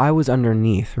 Yeah, so I was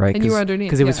underneath, right? And you were underneath,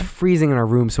 because it was yeah. freezing in our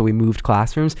room, so we moved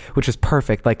classrooms, which was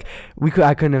perfect. Like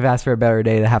I couldn't have asked for a better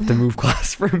day to have to move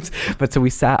classrooms. But so we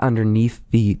sat underneath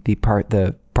the part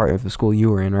of the school you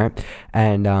were in, right?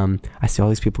 And I see all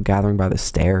these people gathering by the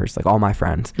stairs, like all my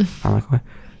friends. I'm like, what?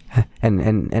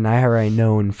 And I had already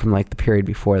known from like the period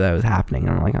before that was happening,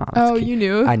 and I'm like, oh, you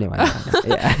knew? I knew.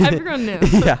 Yeah. Everyone knew.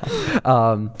 Yeah.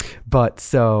 But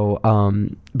so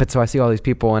I see all these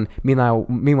people, and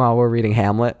meanwhile we're reading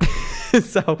Hamlet.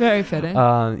 So Very fitting.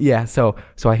 yeah. So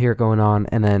I hear it going on,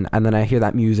 and then I hear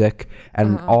that music,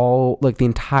 and all like the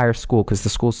entire school, because the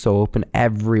school's so open,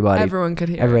 everyone could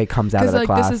hear. Everybody comes out of the like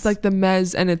class. this is like the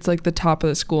mezz, and it's like the top of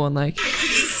the school, and like.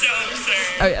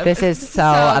 Oh, yeah. This is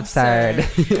so absurd.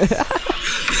 So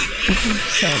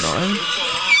annoying.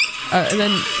 And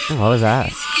then What was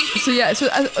that? so yeah, so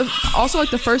also like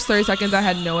the first 30 seconds I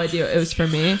had no idea it was for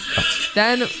me.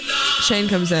 Then Shane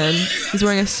comes in. He's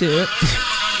wearing a suit.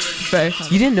 Very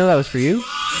funny. You didn't know that was for you?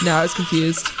 No, I was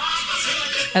confused.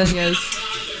 And then he goes,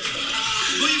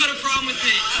 Well, you got a problem with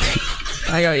me?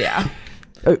 I go, yeah.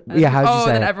 Yeah. How'd you Oh, say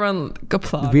and then it? everyone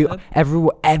applauded.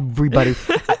 Everybody.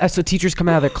 So teachers come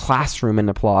out of their classroom and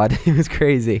applaud. It was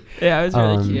crazy. Yeah, it was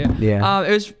really cute. Yeah.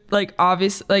 It was like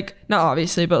obvious, like not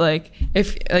obviously, but like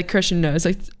if like Christian knows,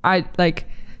 like I like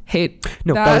hate.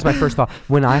 No, that was my first thought.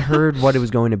 When I heard what it was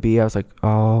going to be, I was like,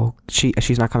 oh,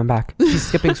 she's not coming back. She's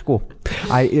skipping school. She's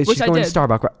I going to did.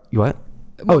 Starbucks. You what?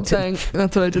 Well, I'm saying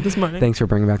that's what I did this morning. Thanks for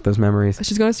bringing back those memories.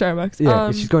 She's going to Starbucks.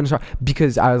 Yeah, she's going to Starbucks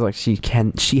because I was like,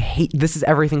 this is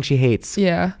everything she hates.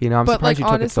 Yeah. You know, I'm surprised you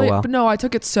took it so well. But no, I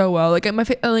took it so well. Like my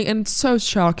face, like, and it's so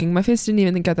shocking. My face didn't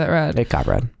even get that red. It got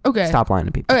red. Okay. Stop lying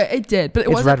to people. Okay, it did, but it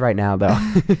It's wasn't red right now, though.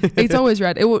 It's always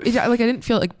red. Like I didn't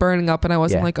feel it like burning up, and I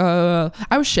wasn't Yeah. like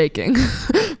I was shaking.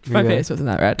 My Really? face wasn't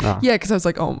that red. Oh. Yeah, because I was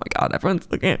like, oh my god, everyone's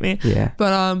looking at me. Yeah.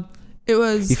 But it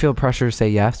was. You feel pressure to say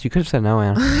yes? You could have said no,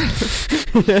 Anna.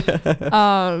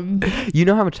 You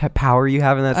know how much power you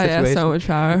have in that I situation? have so much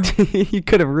power. You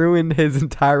could have ruined his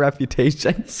entire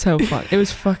reputation. So fun. It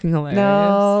was fucking hilarious.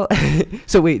 No.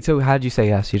 So how did you say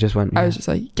yes? You just went. I was just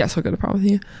like, yes, I'll go to prom with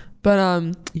you. But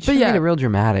You but should yeah, made it real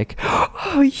dramatic.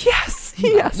 Oh yes,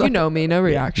 yes. you know me, no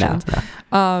reactions.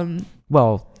 No.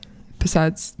 Well,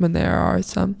 Besides when there are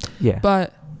some. yeah.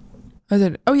 But I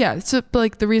said, oh yeah. So but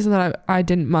like the reason that I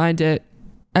didn't mind it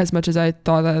as much as I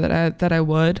thought that I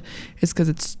would is because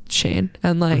it's Shane,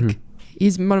 and like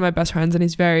he's one of my best friends, and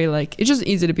he's very like, it's just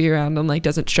easy to be around, and like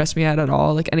doesn't stress me out at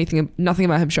all. Like nothing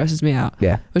about him stresses me out.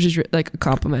 Yeah. Which is like a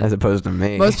compliment. As opposed to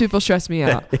me. Most people stress me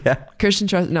out. Yeah. Christian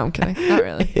stress. No, I'm kidding. Not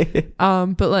really.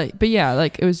 But yeah,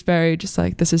 like it was very just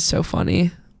like, this is so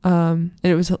funny. And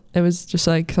it was just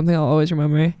like something I'll always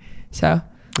remember. So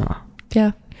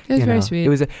yeah, it was very sweet. It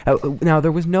was now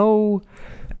there was no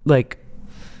like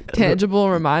tangible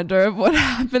reminder of what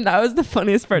happened. That was the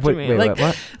funniest part to me. Wait, like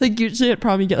what? like usually at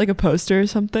prom you get like a poster or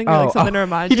something, or like something to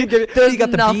remind you. You didn't get it. There was You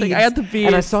got the nothing. beads. I got the beads.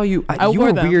 And I saw you. You wore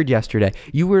were them. weird yesterday.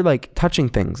 You were like touching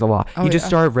things a lot. Oh, You just yeah.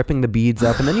 started ripping the beads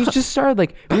up, and then you just started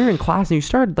like we were in class, and you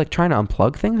started like trying to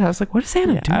unplug things. I was like, what is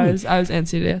Anna doing? I was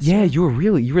antsy. Yeah, you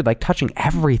were like touching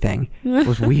everything. It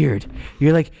was weird.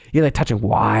 You're like touching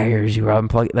wires. You were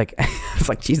unplugging. Like I was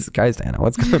like, Jesus Christ, Anna,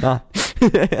 what's going on?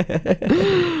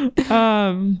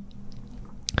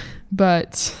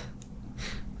 But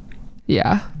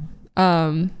yeah.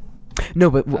 No,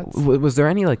 but was there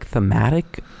any like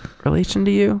thematic relation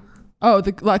to you? Oh,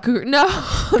 the like no.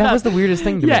 That was the weirdest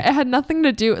thing to me. Yeah, it had nothing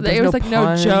to do. There's It was no like pun, no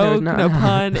there was joke, no- no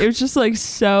pun. It was just like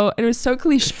so. It was so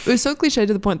cliche. It was so cliche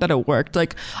to the point that it worked.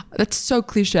 Like that's so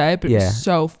cliche, but it Yeah. was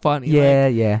so funny. Yeah,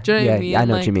 Like, yeah. do you know what I mean? I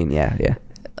know what Like- you mean. Yeah, yeah.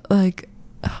 like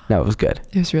No, it was good.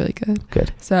 it was really good.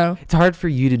 Good. So It's hard for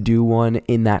you to do one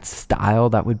in that style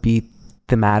that would be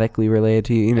thematically related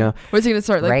to you, you know. was he gonna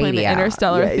start like playing the Radio.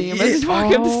 Interstellar Yeah, theme as he's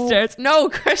walking up the oh. stairs? No,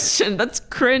 Christian, that's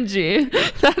cringy.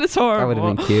 That is That horrible.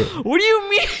 would have been cute. What do you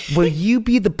mean? Will you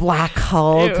be the black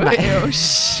hole? Ew, to my- ew,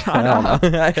 shut I don't up.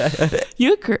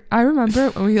 know. I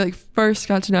remember when we like first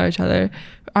got to know each other.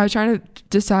 I was trying to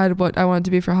decide what I wanted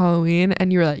to be for Halloween,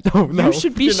 and you were like, Oh, no. "You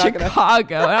should be You're not gonna-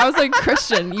 Chicago," and I was like,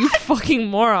 "Christian, you fucking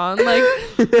moron!" Like,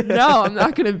 no, I'm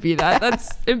not gonna be that. That's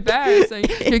embarrassing.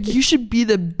 You're like, you should be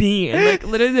the Bean, like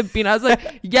literally the Bean. I was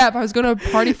like, "Yeah, if I was going to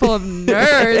a party full of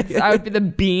nerds, I would be the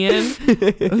Bean."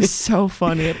 It was so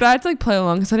funny, but I had to like play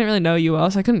along because I didn't really know you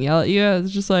well, so I couldn't yell at you. I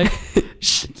was just like,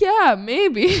 "Yeah,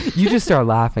 maybe." You just start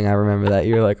laughing. I remember that.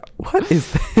 You were like, "What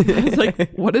is I this?" was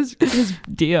like, "What is his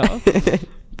deal?"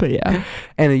 But yeah.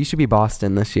 Anna, you should be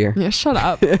Boston this year. Yeah, shut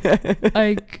up.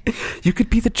 Like, You could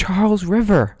be the Charles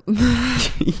River.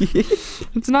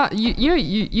 it's not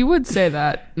you would say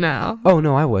that now. Oh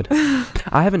no, I would.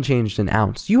 I haven't changed an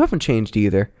ounce. You haven't changed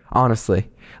either, honestly.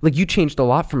 Like you changed a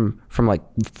lot from like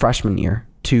freshman year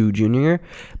to junior year,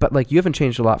 but like you haven't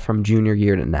changed a lot from junior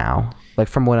year to now. Like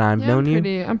from what I've known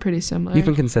you, I'm pretty similar. you've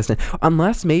been consistent.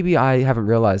 Unless maybe I haven't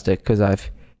realized it because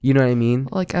you know what I mean?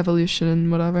 like evolution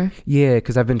and whatever. Yeah,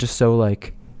 because I've been just so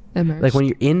like Immersed. when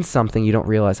you're in something, you don't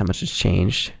realize how much has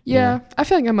changed. you yeah, know? I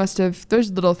feel like I must have.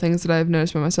 There's little things that I've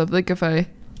noticed by myself. Like if I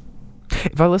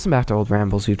If I listen back to old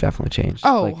rambles, you've definitely changed.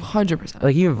 oh, Like, 100%.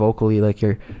 like even vocally, like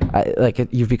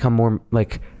you've become more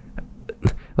like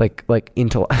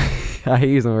I hate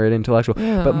using the word intellectual, but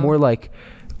Yeah. more like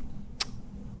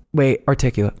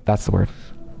articulate. That's the word.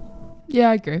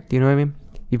 Yeah, I agree. Do you know what I mean?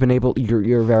 You've been able.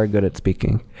 You're very good at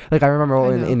speaking. Like I remember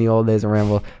I know. in the old days of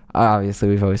ramble. Obviously,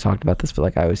 we've always talked about this, but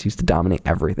like I always used to dominate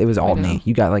everything. It was all I know. me.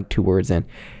 You got like 2 words in,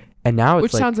 and now it's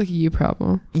Which like sounds like a you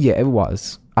problem. yeah, it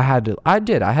was. I had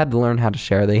to learn how to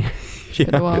share the Share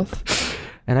the wealth.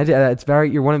 And I did. It's very.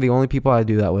 You're one of the only people I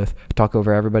do that with. Talk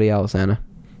over everybody else, Anna.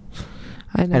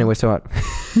 I know. Anyway, so what?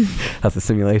 That's a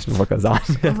simulation of what goes on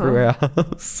everywhere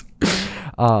else.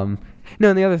 No,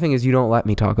 and the other thing is you don't let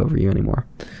me talk over you anymore.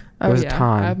 There was a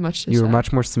time I have much to you say. were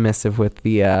much more submissive with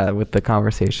the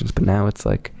conversations, but now it's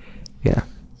like, yeah.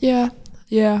 Yeah.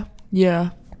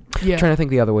 Trying to think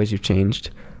the other ways you've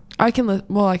changed. I can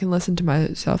listen to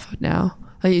myself now.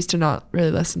 I used to not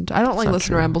really listen to. I don't That's like not listen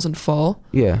true. to rambles in full,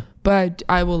 Yeah. but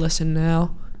I will listen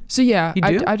now. So yeah, You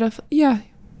do? I definitely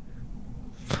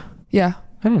yeah.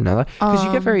 I didn't know that because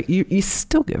you get very you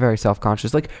still get very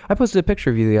self-conscious. Like I posted a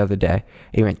picture of you the other day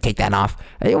and you went, take that off.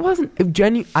 It wasn't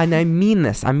genuine, and I mean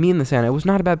this, Anna. It was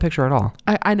not a bad picture at all.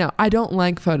 I know. I don't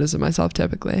like photos of myself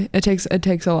typically. It takes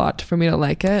a lot for me to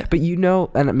like it. But you know,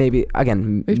 and maybe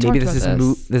again, We've maybe talked this is about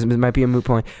moot. this. This might be a moot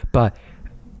point, but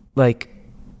like,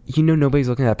 you know, nobody's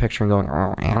looking at that picture and going,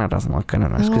 "Oh, Anna doesn't look good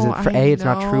in this," because No, for I A, it's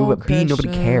not true, know, but B, nobody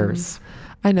Christian. cares.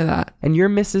 I know that. And your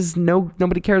Mrs.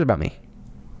 Nobody cares about me.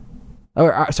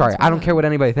 Or sorry, That's I don't fine. care what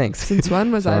anybody thinks. Since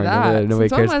when was I Sorry, that? nobody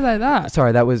Since when cares. was I that?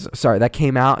 Sorry, that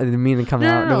came out. It didn't mean to come No,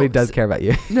 out. no, Nobody no. does care about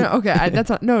you. No, okay. That's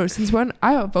not. No, since when?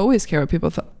 I've always cared what people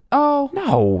thought. Oh.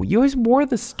 No, you always wore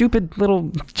the stupid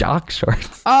little jock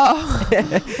shorts. Oh. When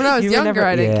I was You were younger, never-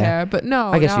 I didn't yeah. care. But no.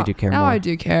 I guess now, you do care Now more. I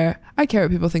do care. I care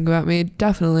what people think about me.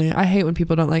 Definitely. I hate when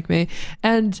people don't like me.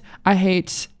 And I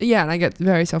hate, and I get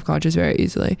very self-conscious very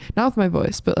easily. Not with my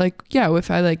voice, but like, yeah,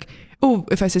 if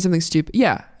I say something stupid.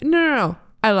 Yeah. No.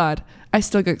 I lied. I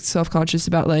still get self-conscious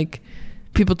about like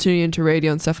people tuning into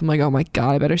radio and stuff. I'm like, oh my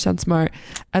God, I better sound smart.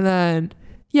 And then,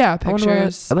 yeah, I wonder why-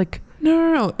 pictures. like,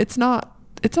 No. It's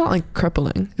not like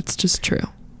crippling. It's just true.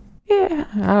 yeah,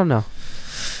 I don't know.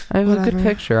 It was a good Whatever.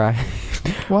 picture. I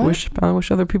What? wish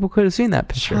other people could have seen that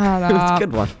picture. Shut It was a up.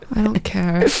 good one. I don't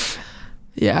care.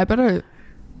 Yeah, I better.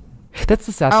 That's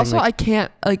the sad Also, thing. Like, I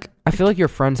can't like I feel like your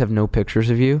friends have no pictures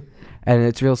of you, and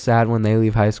it's real sad when they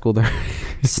leave high school.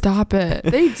 stop it.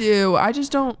 They do. I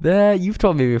just don't. You've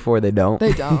told me before they don't.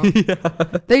 They don't.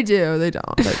 They do. They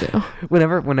don't. They do.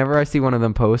 Whenever I see one of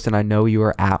them post and I know you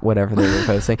were at whatever they were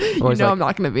posting, I'm You always know like, I'm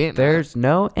not gonna be in there. there's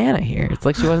no Anna here. It's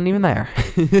like she wasn't even there.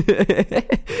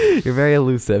 You're very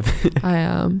elusive. I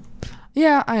am.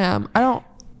 Yeah, I am. I don't.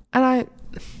 And I.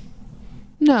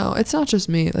 No, it's not just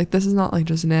me. Like this is not like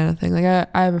just an Anna thing. Like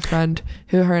I have a friend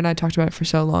who her and I talked about it for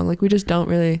so long. Like we just don't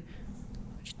really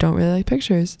like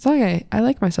pictures. It's like I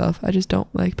like myself. I just don't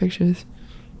like pictures.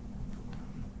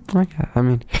 I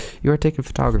mean, you are taking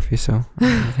photography, so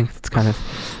I think it's kind of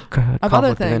Of other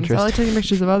conflict of things. interest. I like taking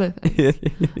pictures of other things.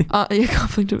 Yeah,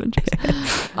 conflict of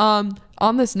interest.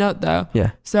 On this note, though.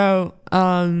 Yeah. So,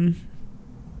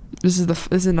 this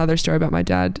is another story about my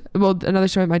dad. Well, another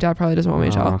story my dad probably doesn't want me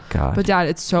to tell. Oh God. But Dad,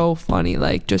 it's so funny.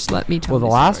 Like, just let me tell. Well, the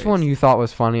these last stories. one you thought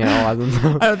was funny. I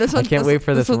wasn't. Oh, this one. I can't wait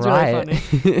for this one's riot.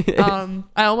 really funny.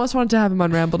 I almost wanted to have him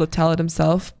on Ramble to tell it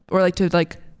himself, or like to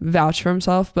like vouch for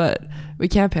himself, but we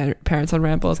can't parents on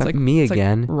Ramble. It's Is that like me it's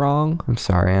again. Like wrong. I'm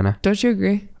sorry, Anna. Don't you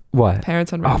agree? What?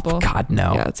 Parents on Ramble. Oh God,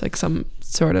 no. Yeah, it's like some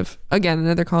sort of, again,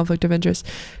 another conflict of interest.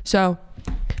 So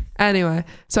anyway,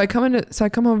 so I come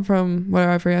home from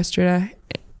wherever yesterday,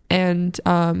 and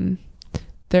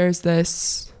there's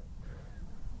this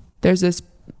Wait,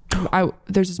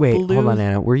 blue. hold on,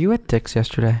 Anna. Were you at Dick's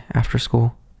yesterday after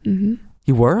school? Mm-hmm.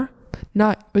 You were?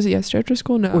 Was it yesterday after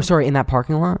school? No. Oh, sorry, in that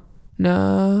parking lot?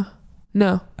 No.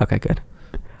 Okay, good.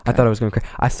 I thought I was going to cry.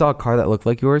 I saw a car that looked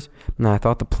like yours, and I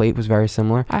thought the plate was very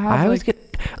similar. I always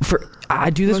I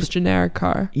do this most with generic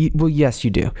car. well, yes, you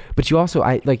do. But you also,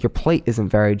 your plate isn't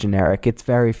very generic. It's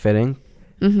very fitting.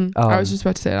 Mm-hmm. I was just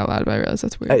about to say it out loud, but I realized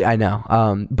that's weird. I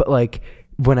know. But like,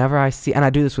 whenever I see, and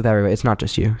I do this with everybody, it's not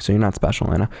just you, so you're not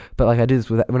special, Anna. But like, I do this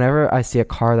with, whenever I see a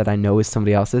car that I know is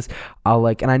somebody else's, I'll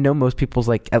like, and I know most people's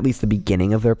like at least the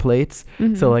beginning of their plates.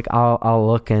 Mm-hmm. So like, I'll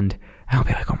look and I'll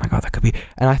be like, oh my God, that could be.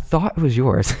 And I thought it was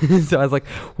yours. So I was like,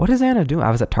 what is Anna doing? I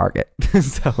was at Target.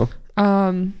 So.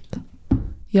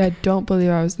 Yeah, I don't believe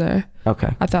I was there.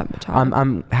 Okay. At that time.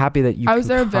 I'm happy that you. I was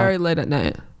there very late at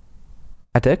night.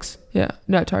 At Dick's? Yeah,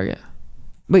 no, at Target.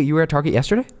 Wait, you were at Target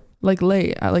yesterday? Like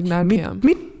late at like 9 p.m.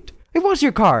 It was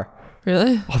your car.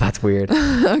 Really? Oh, that's weird.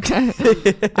 Okay.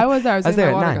 I was there. I was there getting my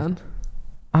at water 9. gun.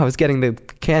 I was getting the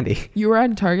candy. You were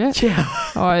at Target? Yeah.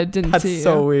 Oh, I didn't see you. That's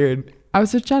so weird. I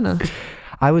was with Jenna.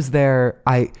 I was there.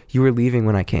 You were leaving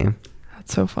when I came.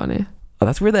 That's so funny. Oh,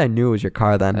 that's weird that I knew it was your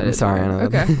car then. I'm sorry, Anna.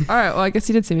 Okay. All right. Well, I guess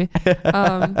you did see me.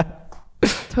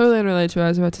 Totally unrelated to what I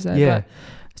was about to say. Yeah. But,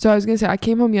 so I was going to say, I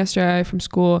came home yesterday from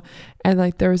school, and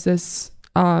like there was this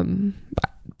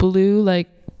blue like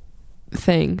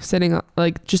thing sitting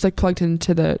like just like plugged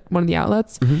into one of the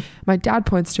outlets. Mm-hmm. My dad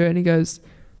points to it and he goes,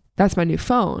 "That's my new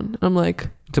phone." I'm like,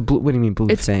 It's a blue. What do you mean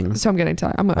blue thing? So I'm getting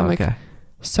to. I'm okay. like,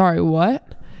 sorry, what?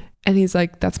 And he's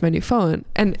like, "That's my new phone."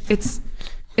 And it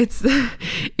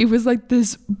was like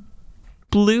this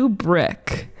blue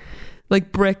brick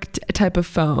type of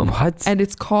phone. What? And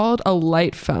it's called a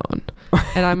light phone.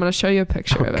 And I'm gonna show you a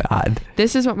picture of it. God.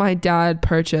 This is what my dad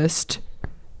purchased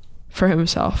for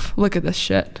himself. Look at this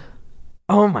shit.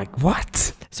 Oh my,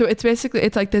 what? So it's basically,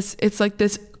 it's like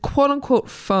this quote unquote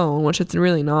phone, which it's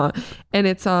really not. And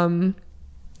it's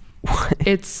What?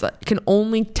 it's can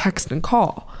only text and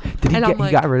call. Did and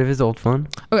he got rid of his old phone?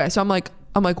 Okay, so I'm like,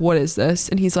 what is this?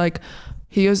 And he's like,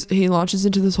 he launches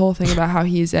into this whole thing about how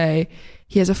he has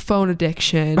a phone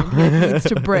addiction. He needs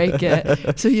to break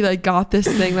it. So he like got this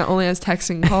thing that only has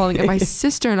texting and calling. And my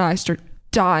sister and I start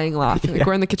dying laughing. Like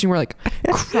we're in the kitchen, we're like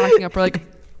cracking up.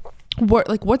 We're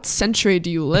like, what century do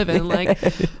you live in? Like,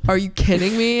 are you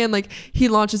kidding me? And like he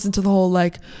launches into the whole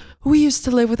like, we used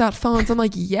to live without phones. I'm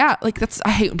like, yeah, like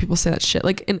I hate when people say that shit.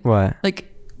 Like What? Like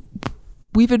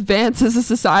we've advanced as a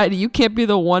society. You can't be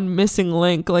the one missing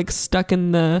link, like stuck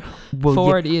in the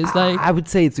 40s. Yeah, like I would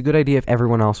say it's a good idea if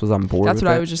everyone else was on board. that's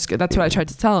what I was that's what I tried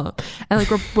to tell him. And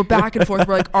like we're back and forth.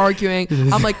 We're like arguing.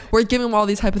 I'm like, we're giving him all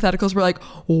these hypotheticals. We're like,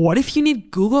 what if you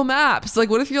need Google Maps? Like,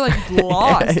 what if you're like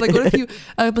lost? Like, what if you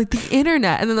like the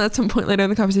internet? And then at some point later in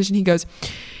the conversation, he goes,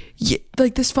 yeah,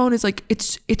 like this phone is like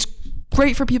it's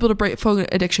great for people to break phone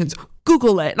addictions.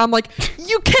 Google it. And I'm like,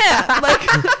 you can't. Like,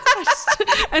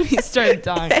 and he started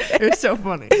dying. It was so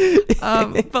funny.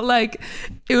 But like,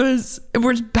 we're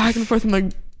just back and forth and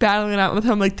like battling it out with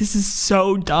him. Like, this is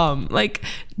so dumb. Like,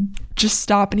 just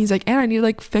stop. And he's like, I need to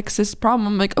like fix this problem.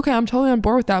 I'm like, okay, I'm totally on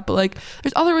board with that. But like,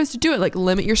 there's other ways to do it. Like,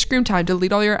 limit your screen time,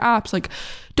 delete all your apps. Like,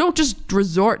 don't just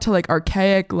resort to like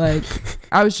archaic. Like,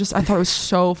 I thought it was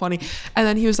so funny. And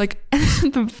then he was like,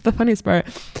 the funniest part,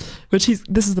 which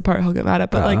this is the part he'll get mad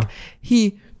at, but like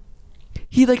he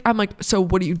like, I'm like, so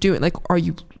what are you doing? Like, are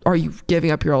you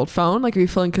giving up your old phone? Like, are you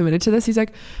feeling committed to this? He's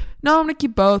like, no, I'm gonna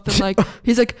keep both. And like,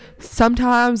 he's like,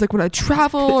 sometimes like when I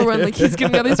travel or when like he's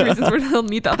giving all these reasons where he'll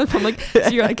need the other phone. Like, so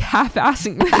you're like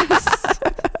half-assing this.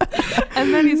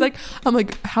 And then he's like, I'm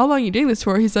like, how long are you doing this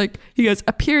for? He goes,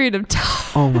 a period of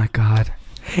time. Oh my God.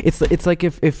 It's like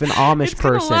if an Amish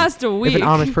person last a week. If an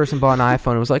Amish person bought an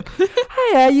iPhone and was like, hey,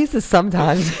 I use this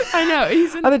sometimes. I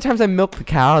know. Other times I milk the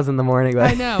cows in the morning.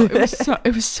 But I know.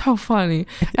 It was so funny.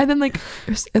 And then like,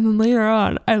 and then later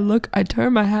on, I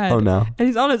turn my head. Oh no. And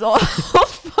he's on his old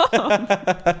phone.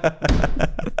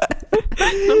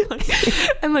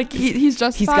 And like he's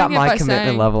justifying He's got it my by commitment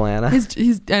saying, level, Anna.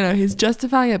 he's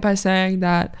justifying it by saying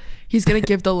that he's gonna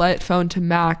give the light phone to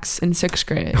Max in 6th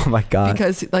grade. Oh my god.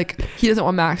 Because like he doesn't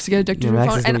want Max to get addicted to the Max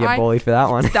phone. is gonna get bullied for that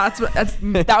one.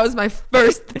 That was my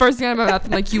first thing out of my mouth.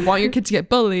 I'm like, you want your kid to get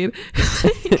bullied?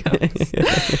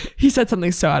 He said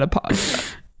something so out of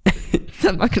pocket.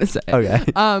 I'm not gonna say it. Okay.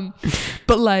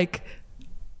 But like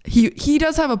he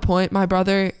does have a point. My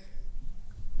brother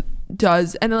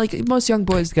does, and like most young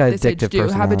boys got this age addictive do have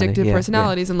personality. addictive Yeah,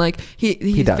 personalities, and like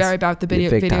he's does. very about the Yeah,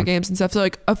 video big time. games and stuff. So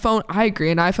like a phone, I agree,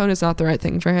 an iPhone is not the right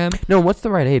thing for him. No, what's the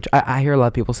right age? I hear a lot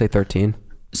of people say 13.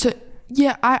 So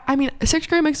yeah, I mean 6th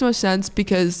grade makes the most sense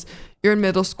because you're in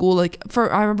middle school. Like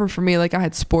I remember for me, like I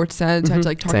had sports sense. I had to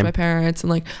like talk Same. to my parents, and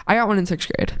like I got one in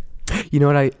 6th grade. You know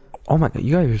what oh my god,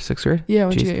 you got your 6th grade? Yeah,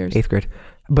 when Jeez, you get yours. 8th grade.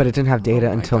 But it didn't have data Oh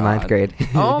my until God. 9th grade.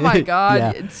 Oh my god,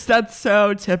 Yeah. that's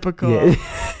so typical. Yeah.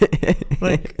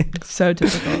 Like so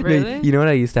typical. No, Really? you know what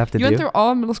I used to have to You do? went through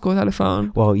all of middle school without a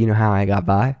phone. Well, you know how I got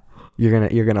by? You're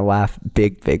gonna laugh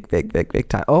big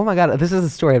time. Oh my god, this is a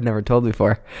story I've never told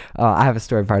before. I have a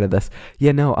story part of this.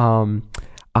 Yeah, no,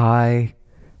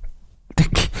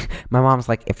 my mom's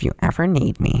like, if you ever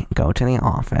need me, go to the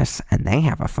office and they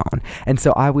have a phone. And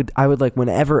so I would like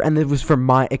whenever, and it was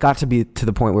it got to be to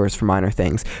the point where it was for minor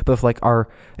things. But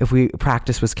if we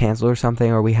practice was canceled or something,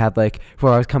 or we had like,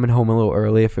 where I was coming home a little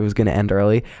early, if it was going to end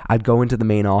early, I'd go into the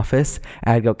main office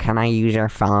and I'd go, can I use your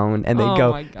phone? And they'd Oh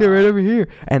go, my God. yeah, right over here.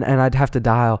 And I'd have to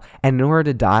dial. And I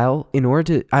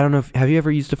don't know, have you ever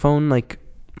used a phone like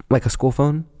a school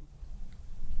phone?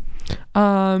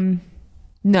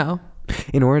 No.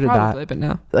 In order to dial, Probably, but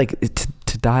no. like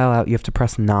to dial out, you have to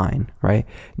press 9, right?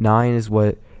 9 is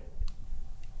what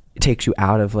takes you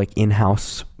out of like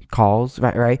in-house calls,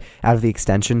 right? Out of the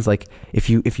extensions. Like if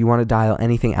you want to dial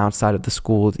anything outside of the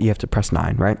school, you have to press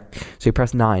 9, right? So you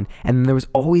press 9, and then there was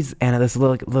always, Anna, this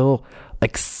little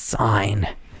sign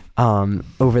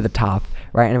over the top,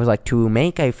 right? And it was like, to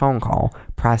make a phone call,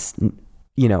 press,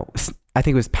 I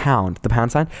think it was pound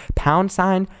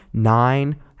sign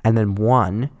 9, and then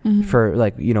 1 for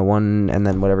like 1, and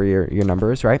then whatever your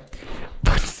number is, right?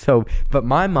 But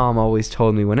my mom always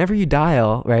told me, whenever you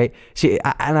dial, right,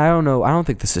 and I don't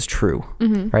think this is true,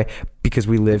 right, because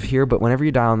we live here, but whenever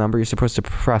you dial a number, you're supposed to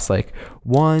press like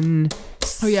 1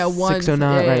 Oh yeah,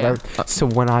 609, yeah, right? So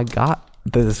when I got,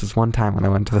 this was one time when I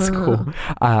went to the school,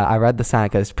 I read the sign.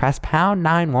 It goes, press pound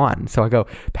 91. So I go,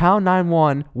 pound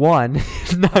 911,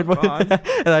 91,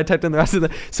 and I typed in the rest of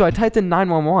so I typed in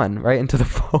 911 right into the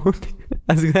phone.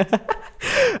 And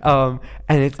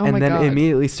then God. it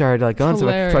immediately started like going. So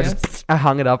I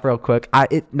hung it up real quick.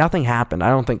 Nothing happened. I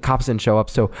don't think cops didn't show up.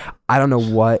 So I don't know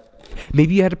what.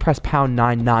 Maybe you had to press pound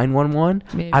 911.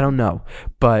 Maybe. I don't know,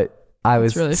 but I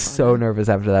was really so funny. nervous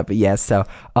after that. But yes, so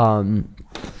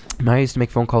I used to make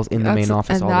phone calls in the main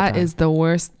office and all the time. that is the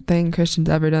worst thing Christian's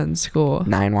ever done in school.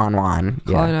 911.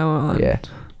 Yeah. Calling 911. Yeah.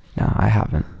 No, I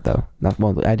haven't though.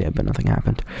 I did, but nothing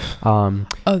happened.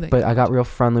 But I got real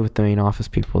friendly with the main office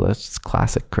people. That's just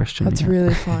classic Christian. That's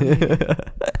really funny.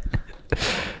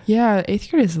 Yeah, 8th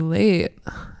grade is late,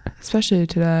 especially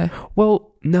today.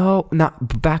 Well, no,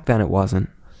 not back then. It wasn't.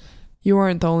 You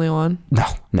weren't the only one. No.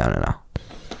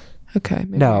 Okay.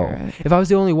 Maybe No. you're right. If I was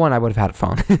the only one, I would have had a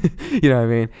phone. You know what I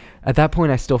mean? At that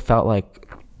point, I still felt like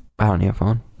I don't need a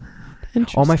phone.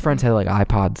 All my friends had like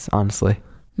iPods. Honestly,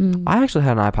 I actually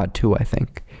had an iPod too. I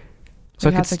think. So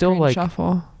I could still like.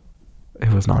 Shuffle. It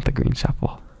was not the green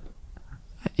shuffle.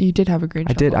 You did have a green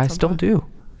I shuffle. did. at I some still point. do.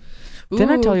 Didn't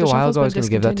I tell you a the while shuffle's ago I was been going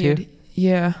to give that to you? discontinued.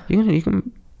 Yeah. You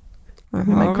can my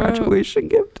Alright. graduation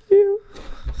gift to you.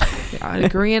 Yeah, a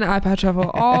green iPad shuffle.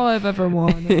 All I've ever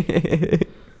wanted.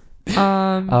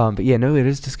 But yeah, no, it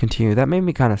is discontinued. That made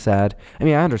me kind of sad. I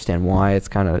mean, I understand why. It's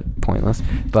kind of pointless.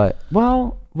 But,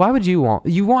 well, why would you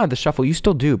wanted the shuffle. You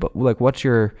still do, but like, what's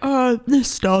your...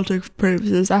 Nostalgic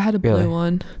purposes. I had a blue Really?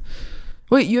 one.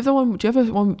 Wait, you have the one... Do you have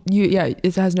a one...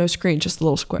 it has no screen, just a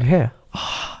little square. Yeah.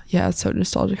 Yeah, it's so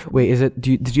nostalgic. For me. Wait,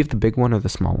 did you have the big one or the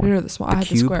small one? No, the small. The I had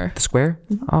cube? the square. The square?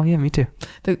 Oh, yeah, me too.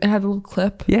 It had a little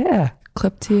clip. Yeah.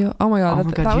 Clip to you. Oh my god, Oh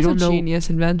my God, that you was a don't know- genius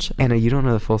invention. Anna, you don't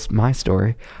know my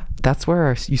story. That's where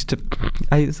I used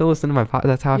to listen to my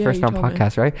that's how I Yeah, first you found told me.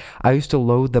 podcasts, right? I used to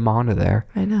load them onto there.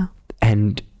 I know.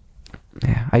 And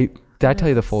yeah, did I tell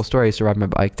you the full story? I used to ride my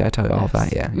bike. Did I tell you all of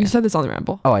that? Yeah. You said this on the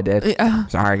ramble. Oh, I did. Yeah.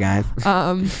 Sorry, guys.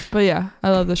 But yeah, I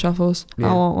love the shuffles.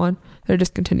 Yeah. I want one. They're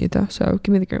discontinued though, so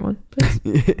give me the green one,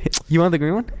 please. You want the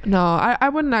green one? No, I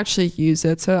wouldn't actually use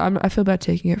it, so I feel bad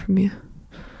taking it from you.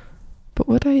 But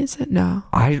would I use it? No.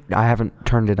 I haven't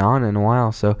turned it on in a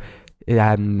while, so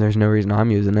there's no reason I'm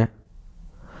using it.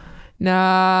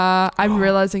 Nah, I'm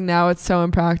realizing now it's so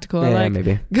impractical. Yeah, like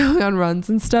maybe. going on runs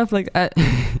and stuff. Like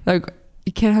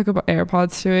you can't hook up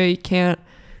AirPods to it. You can't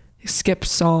skip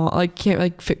song. Like can't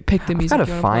like pick the music. I've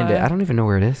got to find it. I don't even know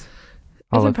where it is.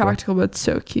 It's impractical, but it's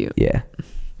so cute. Yeah.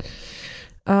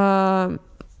 Oh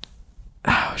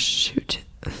shoot.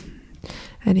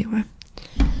 Anyway.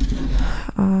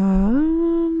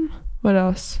 What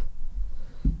else?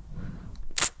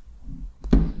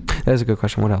 That is a good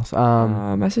question. What else?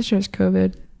 My sister has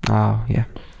COVID. Oh yeah.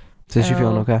 Is she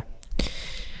feeling okay?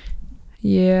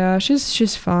 Yeah,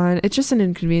 she's fine. It's just an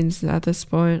inconvenience at this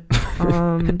point.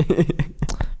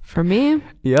 For me.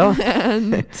 Yeah.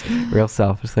 And real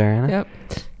selfish there, Anna. Yep.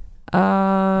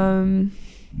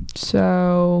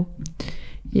 So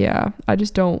yeah, I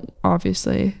just don't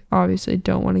obviously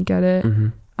don't want to get it.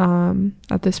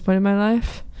 At this point in my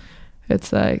life.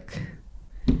 It's like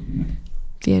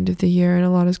the end of the year and a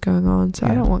lot is going on, so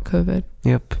I don't want COVID.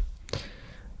 Yep.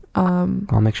 I'll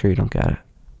make sure you don't get it.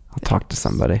 I'll talk to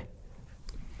somebody.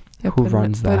 Yeah, who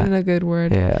runs that? Put in a good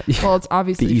word. Yeah. Well, it's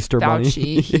obviously the Easter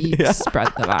Fauci. Bunny. He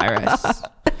spread the virus.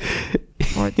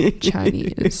 Or the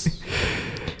Chinese.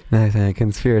 Nice,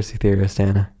 conspiracy theorist,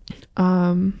 Anna.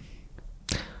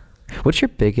 What's your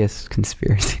biggest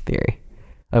conspiracy theory?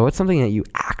 Like, what's something that you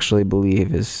actually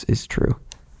believe is true?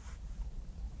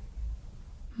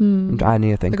 I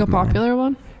need to think. Like a popular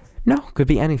one? No, could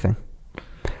be anything.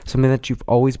 Something that you've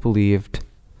always believed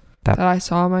that I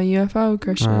saw my UFO,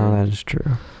 Christian. Oh, that is true.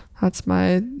 That's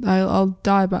my. I'll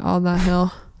die on that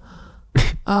hill.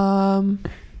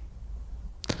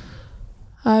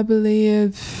 I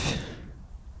believe.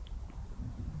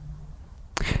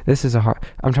 This is a hard.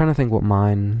 I'm trying to think what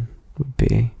mine would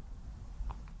be.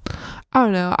 I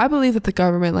don't know. I believe that the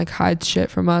government like hides shit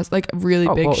from us, like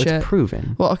really big shit. It's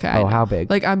proven. Well, okay. Oh, how big?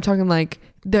 Like I'm talking like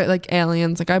they're like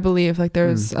aliens. Like I believe like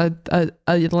there's a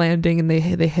landing and they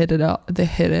hit it up. They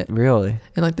hit it Really?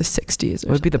 in like the 60s.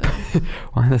 What would be the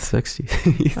why the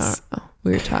 60s? I don't know.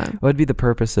 Weird time. What would be the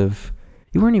purpose of?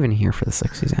 You weren't even here for the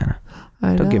 60s, Anna.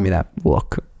 Don't give me that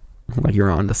look like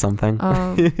you're onto something.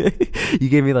 You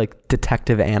gave me like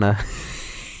Detective Anna.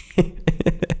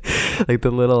 Like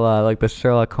the little like the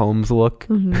Sherlock Holmes look.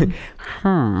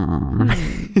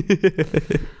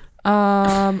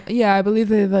 Yeah, I believe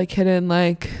they've like hidden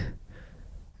like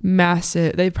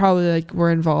massive. They probably like were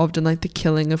involved in like the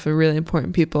killing of really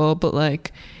important people, but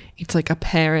like it's like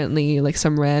apparently like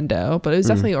some rando, but it was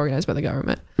definitely organized by the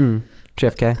government.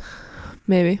 JFK.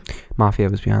 Maybe. Mafia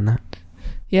was behind that.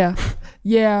 Yeah.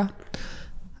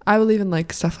 I believe in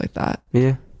like stuff like that.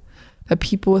 Yeah. That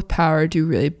people with power do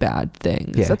really bad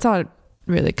things. Yeah. That's not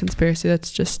really a conspiracy. That's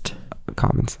just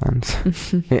common sense.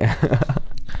 Yeah.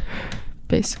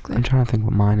 Basically. I'm trying to think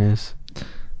what mine is.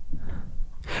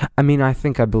 I mean, I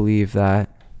think I believe that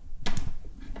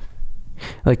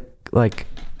like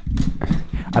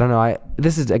I don't know.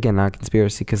 This is again not a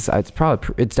conspiracy because it's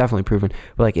definitely proven.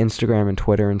 But like Instagram and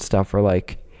Twitter and stuff are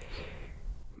like.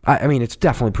 I mean, it's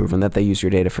definitely proven that they use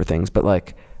your data for things, but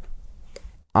like.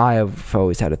 I have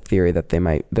always had a theory that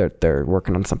they're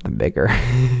working on something bigger.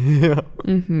 Yeah,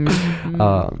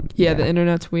 the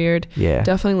internet's weird. Yeah,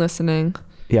 definitely listening.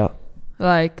 Yeah,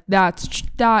 like that.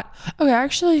 Okay,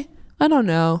 actually, I don't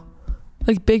know.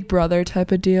 Like Big Brother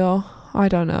type of deal. I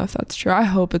don't know if that's true. I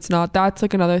hope it's not. That's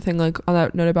like another thing. Like on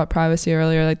that note about privacy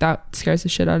earlier, like that scares the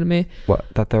shit out of me. What?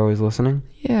 That they're always listening?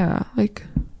 Yeah, like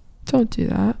don't do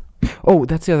that. Oh,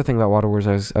 that's the other thing about Water Wars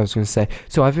I was going to say.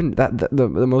 So I've been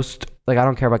the most like I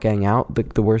don't care about getting out.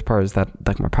 The worst part is that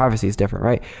like my privacy is different,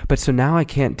 right? But so now I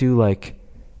can't do like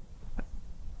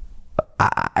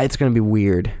it's going to be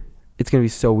weird. It's going to be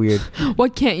so weird.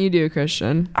 What can't you do,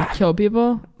 Christian? Kill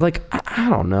people? Like I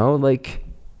don't know, like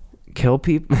kill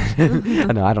people.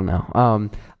 No, I don't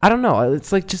know. I don't know.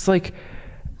 It's like just like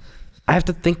I have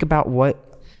to think about what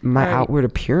my outward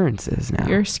appearance is now.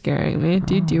 You're scaring me.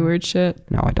 Do you do weird shit?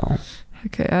 No, I don't.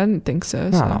 Okay, I didn't think so.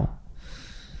 No.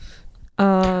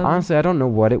 Honestly, I don't know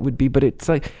what it would be, but it's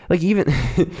like even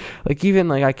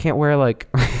like I can't wear like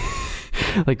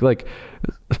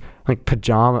like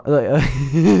pajama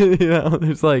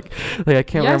there's like I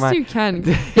can't wear my. Yes, you can,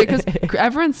 because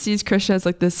everyone sees Christian as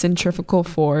like this centrifugal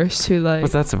force who like.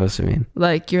 What's that supposed to mean?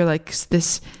 Like you're like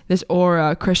this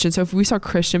aura Christian. So if we saw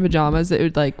Christian pajamas, it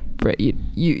would like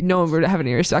you no one would have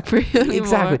any respect for you anymore.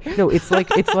 Exactly. No, it's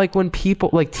like when people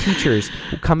like teachers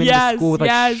come into school with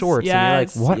like shorts and you're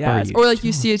like, what are you? Or like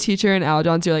you see a teacher in Al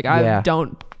John's, you're like, I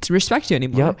don't respect you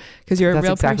anymore because you're a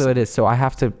real exactly person. What it is. So I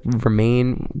have to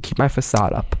keep my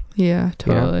facade up. Yeah,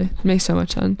 totally. Makes so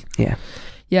much sense. Yeah.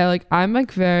 Yeah, like I'm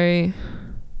like very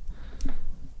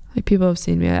Like people have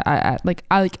seen me. I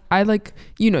like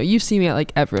you see me at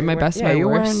like my best and my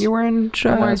worst. You're wearing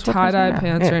I'm wearing tie-dye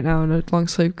pants right now and a long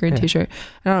sleeve green t-shirt.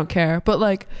 And I don't care. But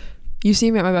like you see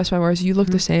me at my best and my worst, you look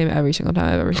the same every single time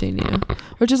I've ever seen you.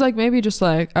 Which is like maybe just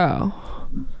like, oh,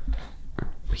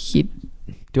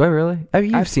 do I really? I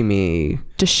mean, you've seen me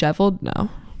disheveled? No.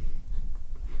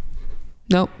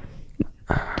 Nope.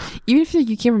 Even if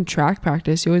you came from track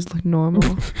practice, you always look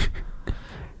normal.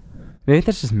 Maybe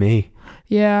that's just me.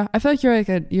 Yeah, I feel like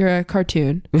you're a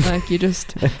cartoon. Like you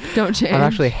just don't change. I'm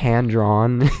actually hand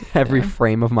drawn. Every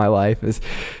frame of my life is,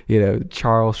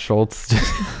 Charles Schultz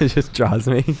just draws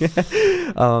me.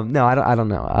 No, I don't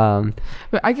know.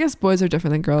 But I guess boys are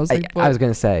different than girls. Like I was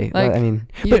gonna say. Like, I mean,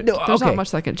 but no, there's not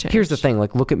much that can change. Here's the thing.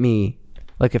 Like, look at me.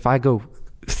 Like, if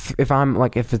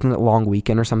if it's a long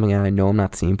weekend or something, and I know I'm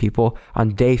not seeing people on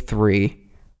day 3.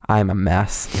 I'm a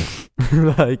mess.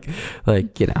 like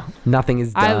nothing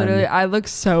is done.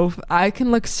 I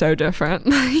can look so different.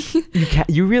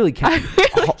 You really can.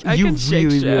 I can shake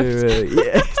shift. Really,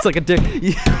 yeah, it's like a dick.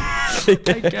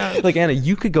 Like Anna,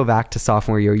 you could go back to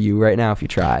sophomore year you right now if you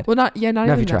tried. Well, not even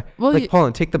if you try. Well, like, hold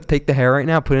on, take the hair right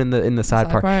now, put it in the side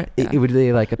part. Yeah. It would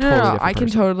be like a totally different I can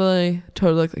person. totally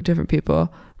look like different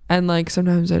people, and like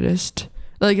sometimes I just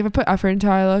like if I put effort into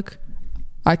how I look,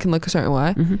 I can look a certain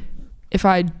way. Mm-hmm. If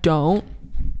I don't,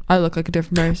 I look like a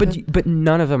different person. But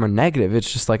none of them are negative. It's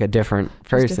just like a different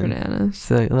person. Just different Annas.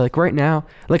 So like right now,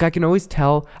 like I can always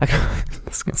tell.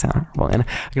 This is gonna sound horrible, Anna.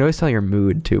 I can always tell your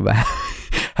mood too by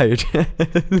how you're.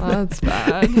 That's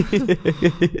bad.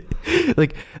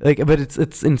 like, but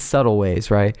it's in subtle ways,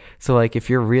 right? So like if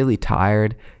you're really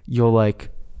tired, you'll like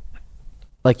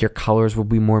your colors will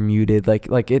be more muted.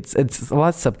 Like it's a lot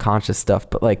of subconscious stuff,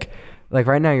 but like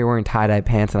right now you're wearing tie-dye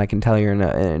pants and I can tell you're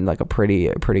in like a pretty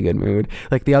good mood.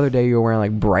 Like the other day you were wearing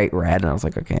like bright red and I was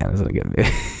like, okay, this is a good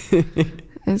mood.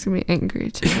 It's gonna be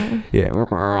angry too.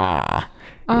 Yeah.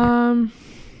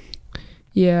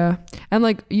 Yeah, and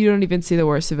like you don't even see the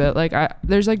worst of it. Like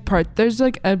there's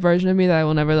like a version of me that I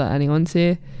will never let anyone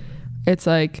see. It's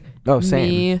like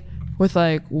me with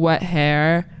like wet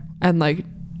hair and like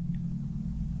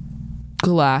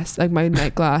my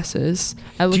night glasses.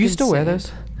 Do you still wear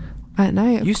those? At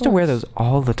night, you used to wear those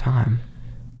all the time.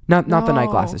 Not the night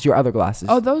glasses, your other glasses.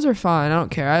 Oh, those are fine. I don't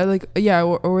care. I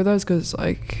wore those because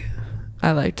like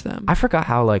I liked them. I forgot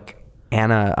how like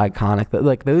Anna iconic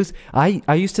like those. I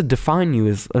used to define you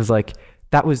as like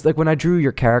that was like when I drew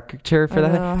your caricature for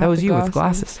that was you with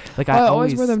glasses. Like I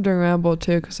always wore them during Ramble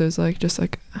too because it was like just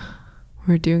like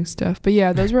we're doing stuff. But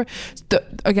yeah, those were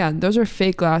those are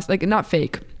fake glasses. Like not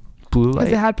fake. Blue light. Because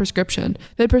they had prescription.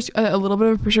 They had a little bit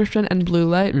of a prescription and blue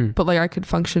light, but like I could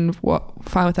function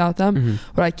fine without them. Mm-hmm.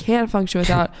 What I can't function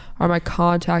without are my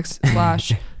contacts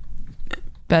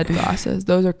 / bed glasses.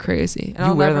 Those are crazy. And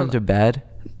you wear them to bed?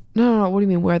 No. What do you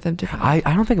mean wear them to bed? I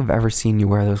don't think I've ever seen you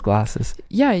wear those glasses.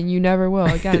 Yeah, and you never will.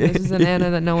 Again, this is an Anna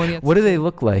that no one gets. What do they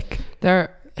look like?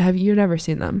 Have you never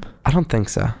seen them? I don't think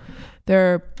so.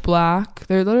 They're black.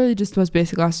 They're literally just the most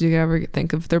basic glasses you can ever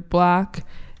think of. They're black.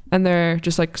 And they're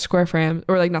just like square frame,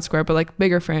 or like not square, but like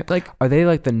bigger frame. Like, are they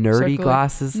like the nerdy circular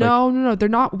glasses? No, they're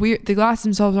not weird. The glasses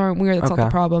themselves aren't weird. That's not the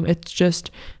problem. It's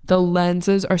just the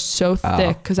lenses are so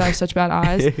thick because I have such bad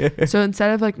eyes. So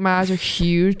instead of like my eyes are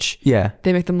huge, they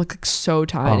make them look like so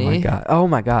tiny. Oh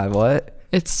my god, what?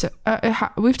 It's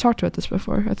we've talked about this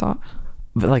before. I thought,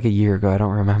 but like a year ago, I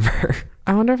don't remember.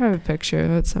 I wonder if I have a picture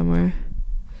of it somewhere.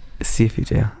 See if you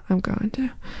do. I'm going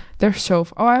to. They're so.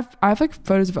 I have like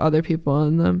photos of other people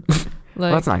in them. Like,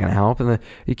 well, that's not gonna help, and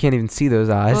you can't even see those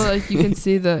eyes. Well, like you can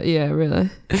see the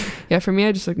really. Yeah, for me,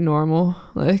 I just look normal.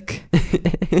 Like,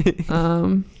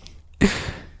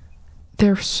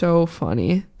 they're so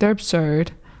funny. They're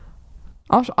absurd.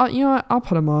 I'll you know what? I'll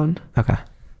put them on. Okay.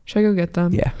 Should I go get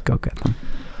them? Yeah, go get them.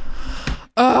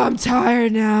 Oh, I'm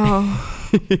tired now.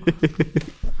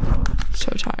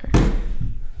 So tired.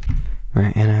 All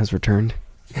right, Anna has returned.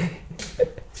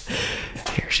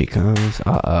 Here she comes.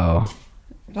 Uh-oh.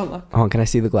 Don't look. Oh, can I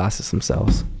see the glasses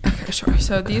themselves? Okay, sure.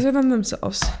 So these are them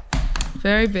themselves.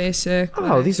 Very basic.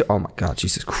 Oh, these are... Oh, my God.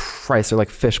 Jesus Christ. They're like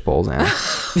fish bowls, Anna.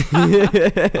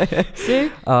 See?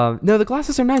 No, the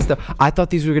glasses are nice, though. I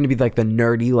thought these were going to be like the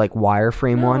nerdy, like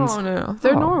wireframe ones. No.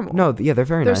 They're normal. No, yeah, they're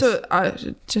very nice.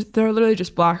 They're literally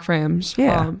just black frames.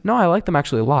 Yeah. No, I like them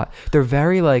actually a lot. They're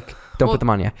very like... Don't put them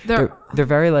on yet. They're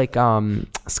very like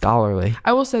scholarly.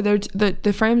 I will say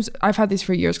the frames. I've had these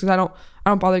for years because I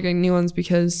don't bother getting new ones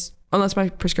because unless my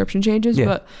prescription changes. Yeah.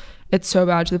 But it's so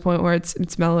bad to the point where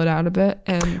it's mellowed out a bit.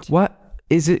 And what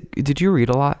Is it? Did you read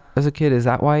a lot as a kid? Is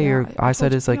that why your I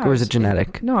eyesight told is like, you, or is I it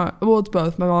genetic? No, well, it's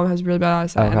both. My mom has really bad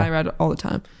eyesight, and Okay. I read all the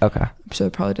time, Okay. so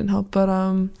it probably didn't help. But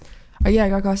yeah, I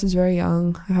got glasses very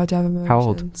young. I've had to have them ever How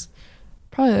old? since.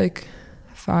 Probably like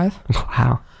 5.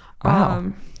 Wow.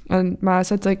 Wow. And my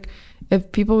eyesight's like,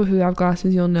 if people who have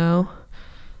glasses, you'll know,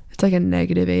 it's like a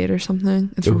 -8 or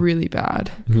something. It's Ooh. really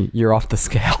bad. You're off the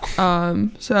scale.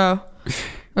 So,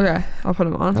 okay, I'll put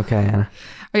them on. Okay, Anna.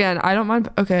 Again, I don't mind.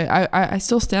 Okay, I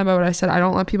still stand by what I said. I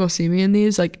don't let people see me in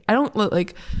these. Like, I don't let,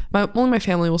 like, only my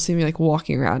family will see me, like,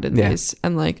 walking around in these.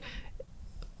 And, like,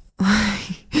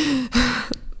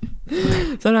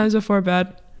 sometimes before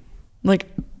bed, like,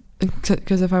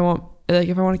 because if I want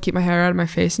to keep my hair out of my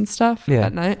face and stuff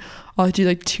at night, I'll do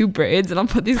like 2 braids and I'll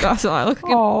put these glasses on. I look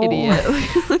like an idiot.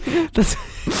 That's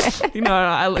No,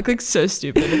 I look like so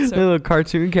stupid. It's a so, little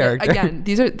cartoon character. again,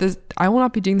 I will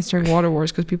not be doing this during Water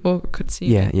Wars because people could see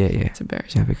Yeah, me. yeah. It's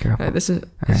embarrassing. Yeah, be careful. Alright, this is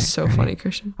Alright, so alright. funny,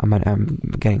 Christian. I'm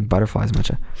getting butterflies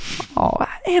much. Oh,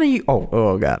 Anna, you.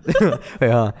 Oh God.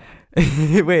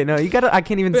 Wait, wait, no, you gotta. I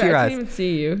can't even see your I eyes. can't even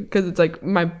see you because it's like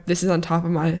this is on top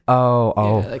of my. Oh.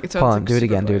 Yeah, like, it's Hold like on. Do it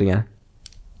super again. Do it blurry. again.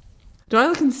 Do I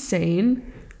look insane?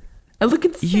 I look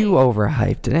insane. You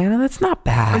overhyped it, Anna. That's not Are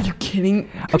bad. you kidding?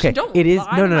 Okay, Christian, don't it is-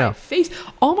 lie no, to no, my no. face.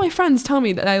 All my friends tell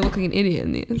me that I look like an idiot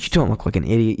in You these. don't look like an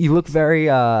idiot. You look very.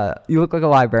 You look like a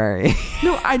librarian.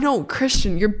 No, I know,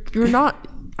 Christian. You're not.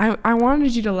 I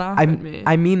wanted you to laugh at me.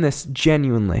 I mean this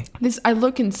genuinely. I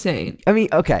look insane. I mean,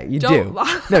 okay, you Don't do.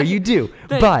 lie. No, you do.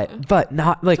 Thank but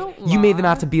not like Don't you made them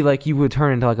lie. out to be like you would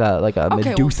turn into like a Okay,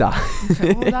 Medusa.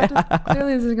 Okay, well that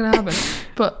clearly isn't gonna happen.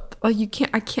 But like you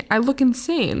can't. I can't. I look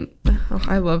insane. Oh,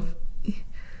 I love.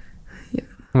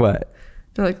 What?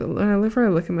 Like when I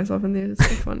look at myself in there, it's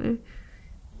so funny.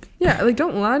 Yeah, like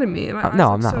don't lie to me. My eyes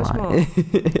No, look I'm not so lying.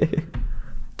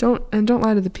 Small. Don't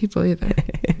lie to the people either.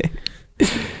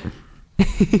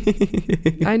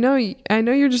 I know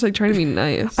you're just like trying to be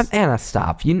nice. Anna,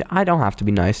 stop. I don't have to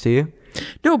be nice to you.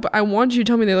 No, but I want you to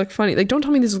tell me they look funny. Like don't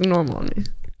tell me this look normal on me.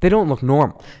 They don't look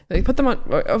normal. Like put them on.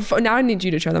 Now I need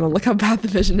you to try them on. Look how bad the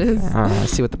vision is.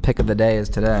 Let's see what the pick of the day is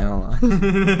today. Hold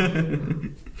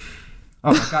on.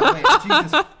 Oh my God! Wait,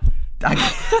 Jesus.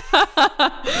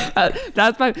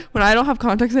 That's my when I don't have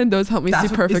contacts in. Those help me see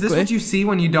perfectly. Is this what you see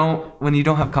when you don't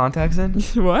have contacts in?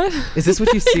 What? Is this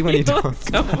what you see when you You don't? look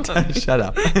so funny. Shut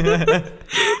up.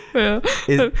 Yeah.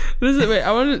 Is- Wait.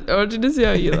 I want you to see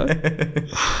how you look.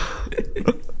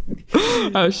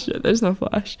 Oh shit! There's no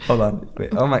flash. Hold on.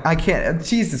 Wait. Oh my! I can't.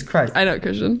 Jesus Christ. I know,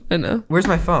 Christian. I know. Where's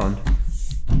my phone?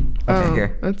 Okay, Oh,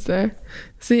 here. It's there.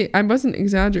 See, I wasn't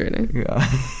exaggerating. Yeah.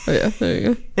 Oh yeah, there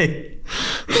you go. Hey.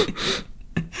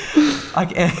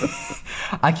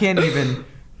 I can't even.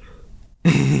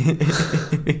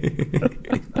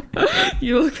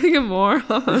 You look like a moron.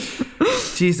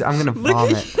 Jeez, I'm gonna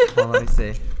vomit. Hold on, let me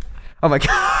see. Oh my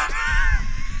God.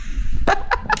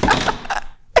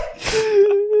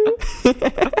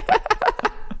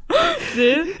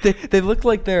 Dude. They look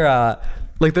like they're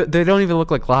they don't even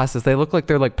look like glasses. They look like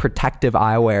they're like protective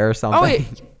eyewear or something. Oh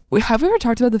wait, have we ever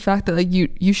talked about the fact that like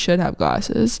you should have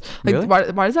glasses? Like Really?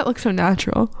 why does that look so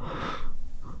natural?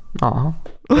 Aw.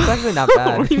 It's actually not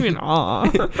bad. What do you mean? Aw.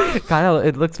 Kind of.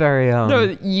 It looks very.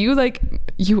 No, you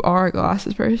are a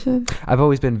glasses person. I've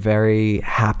always been very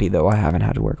happy though. I haven't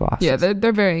had to wear glasses. Yeah,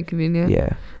 they're very inconvenient.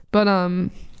 Yeah. But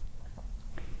aren't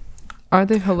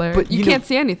they hilarious? But you you know- can't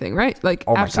see anything, right? Like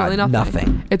Oh my absolutely God,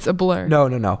 nothing. It's a blur.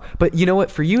 No. But you know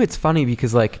what? For you, it's funny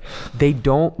because like they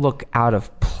don't look out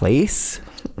of place.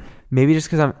 Maybe just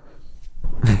because I'm.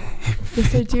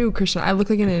 Yes, I do, Christian. I look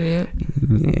like an idiot.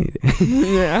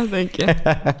 Yeah, thank you.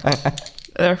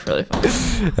 They're really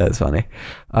fun. That's funny.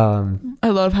 I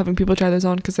love having people try those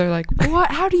on because they're like, "What?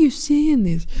 How do you see in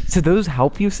these?" So those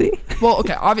help you see? Well,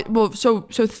 okay. So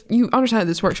you understand how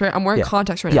this works, right? I'm wearing Yeah.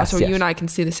 contacts right Yes, now, so yes. you and I can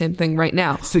see the same thing right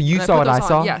now. So you When saw put what I those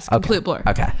saw? on, yes, Okay. complete blur.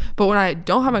 Okay. But when I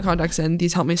don't have my contacts in,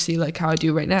 these help me see like how I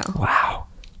do right now. Wow.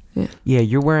 Yeah. Yeah,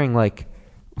 you're wearing like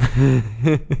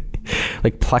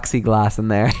like plexiglass in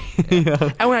there. You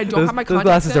know? And when I don't have my those contacts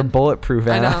glasses are in, bulletproof.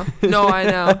 I Anna. know. No, I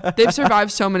know. They've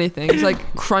survived so many things,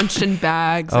 like crunched in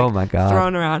bags. Oh like, my God.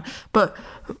 Thrown around. But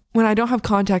when I don't have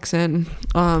contacts in,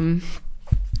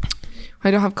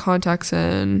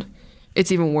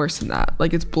 it's even worse than that.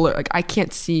 Like it's blur. Like I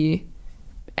can't see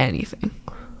anything.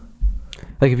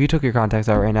 Like if you took your contacts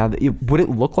out right now, would it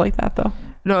look like that though?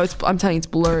 No, I'm telling you, it's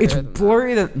blurry. It's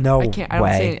blurry. No I can't. I don't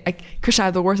see way. any. Christian, I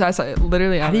have the worst eyesight.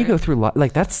 Literally. How do you go through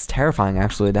like that's terrifying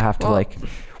actually to have to Well- like.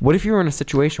 What if you were in a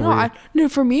situation No, where? no.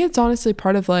 For me, it's honestly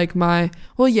part of like my.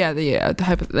 Well, yeah, the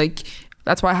type of like.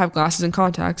 That's why I have glasses and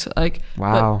contacts. Like.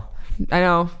 Wow. I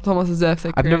know it's almost as if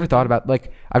I've never thought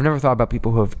about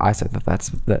people who have eyesight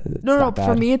that's No, bad.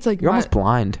 for me it's like You're almost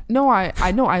blind. No,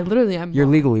 I know. I literally am. You're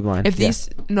legally blind. If these,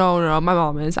 no, my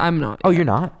mom is. I'm not. Oh, you're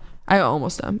not. I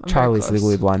almost am. I'm very Charlie's close.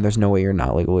 legally blind. There's no way you're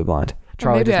not legally blind.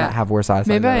 Charlie does not have worse eyesight.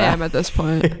 Maybe than I that. am at this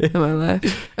point in my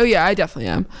life. Oh yeah, I definitely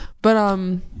am. But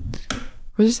what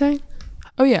was I saying?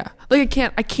 Oh yeah, like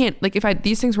I can't like if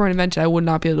these things weren't invented, I would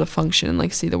not be able to function and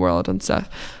like see the world and stuff.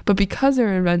 But because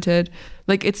they're invented,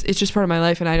 like it's just part of my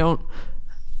life, and I don't.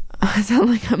 I sound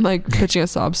like I'm like pitching a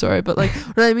sob story, but like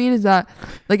what I mean is that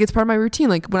like it's part of my routine.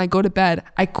 Like when I go to bed,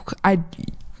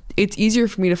 it's easier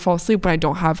for me to fall asleep when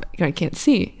I can't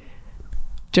see.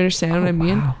 Do you understand what I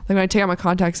mean? Wow. Like when I take out my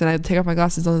contacts and I take off my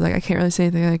glasses, I was like I can't really see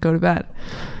anything. And I go to bed.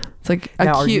 It's like a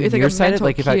Now, cue. are you It's like a nearsighted? mental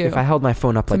Like if I held my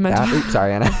phone up like mental- that. Oops,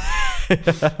 sorry, Anna.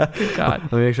 Good God.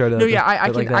 Let me make sure I don't. No, yeah, I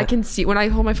do it can like I that. can see when I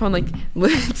hold my phone. Like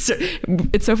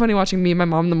it's so funny watching me and my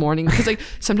mom in the morning because like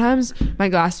sometimes my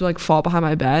glasses will like fall behind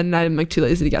my bed and I'm like too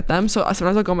lazy to get them. So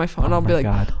sometimes I'll go on my phone and I'll be like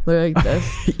God. literally like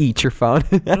this. Eat your phone.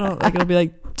 Like it'll be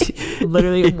like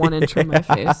literally 1 inch from my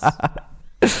face.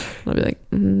 I'll be like,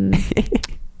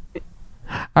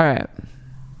 all right.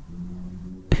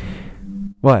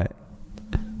 What?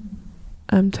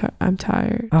 I'm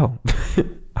tired. Oh,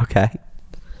 okay.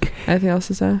 Anything else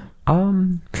to say?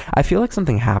 I feel like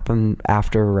something happened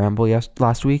after Ramble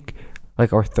last week,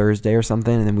 like or Thursday or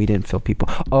something, and then we didn't fill people.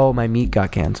 Oh, my meet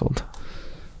got canceled.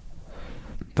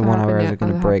 The That 1 hour happened, I yeah, was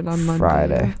going to that break happened on Monday.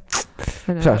 Friday.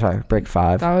 I know. Sorry, break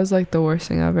 5. That was like the worst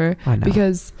thing ever. I know.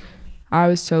 Because I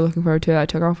was so looking forward to it. I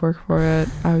took off work for it.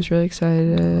 I was really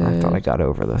excited. I thought I got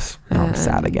over this. Now I'm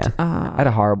sad again. I had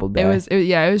a horrible day.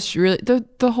 It was really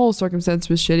the whole circumstance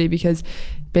was shitty because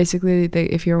basically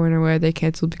if you're aware they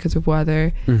canceled because of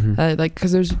weather, like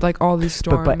because there's like all these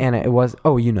storms. But Anna, it was.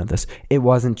 Oh, you know this. It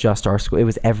wasn't just our school. It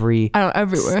was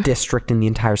everywhere district in the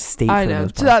entire state. I for know.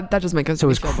 those So parts. that just makes us. So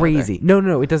it was crazy.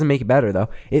 No, it doesn't make it better though.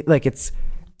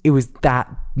 It was that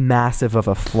massive of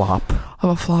a flop.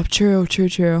 Of a flop. True.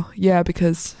 Yeah,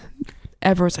 because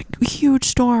everyone's like huge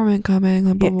storm incoming.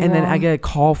 Blah, blah, blah. And then I get a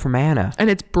call from Anna, and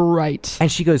it's bright.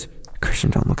 and she goes, "Christian,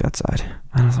 don't look outside."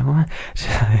 And I was like, "What?"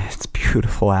 It's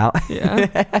beautiful out. Yeah,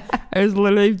 it was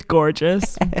literally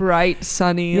gorgeous, bright,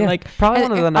 sunny. Yeah, like probably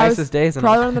one of the nicest days.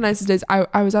 Probably one of the nicest days.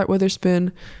 I was at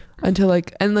Witherspoon until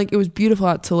like it was beautiful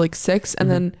out till like 6 and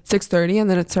then 6:30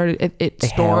 and then it started it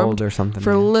stormed or something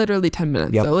for literally 10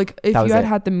 minutes. Yep. So like if That was you it.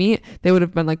 had the meet, they would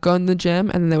have been like going to the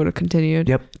gym and then they would have continued.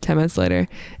 Yep. 10 minutes later.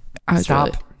 I was Stop.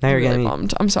 really, Now you're really getting me.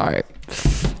 bummed. I'm sorry.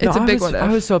 It's No, a big I what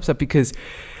if. was so upset because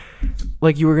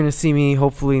like you were gonna see me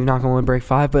hopefully not gonna break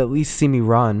 5, but at least see me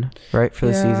run right for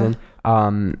the Yeah.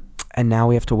 season. And now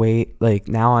we have to wait. Like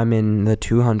now I'm in the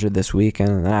 200 this week, and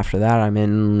then after that I'm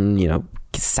in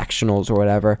sectionals or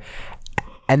whatever.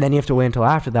 And then you have to wait until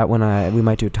after that when we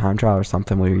might do a time trial or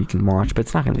something where you can watch, but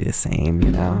it's not gonna be the same,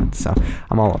 So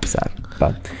I'm all upset.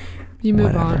 But You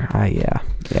move whatever. on. Yeah.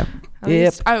 At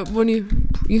least when you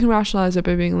can rationalize it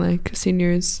by being like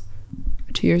seniors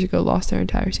 2 years ago lost their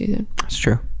entire season. It's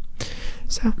true.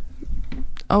 So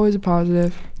always a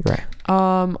positive. You're right.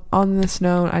 On this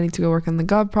note, I need to go work on the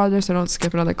Gov project so I don't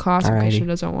skip another class. Alrighty. Christian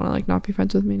doesn't want to like not be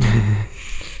friends with me.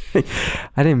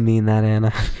 I didn't mean that,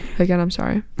 Anna. Again, I'm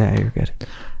sorry. Yeah, you're good.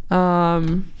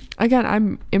 Again,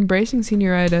 I'm embracing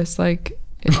senioritis. Like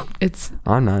it's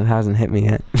I'm not. It hasn't hit me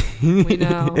yet. we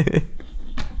know.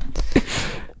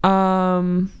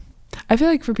 I feel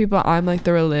like for people, I'm like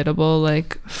the relatable,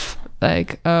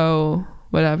 like oh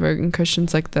whatever, and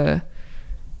Christian's like the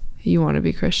you want to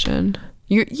be Christian.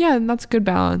 And that's a good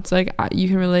balance. Like you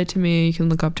can relate to me, you can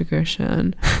look up to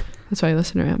Christian. That's why you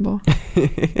listen to Ramble.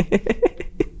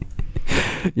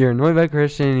 You're annoyed by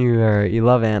Christian. You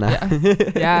love Anna.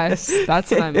 Yeah. Yes,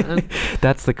 that's what I meant.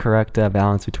 That's the correct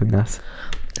balance between us.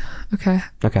 Okay,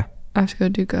 Okay. I have to go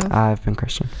do Gov. I've been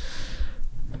Christian.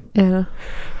 Anna.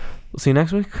 We'll see you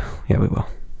next week. Yeah, we will.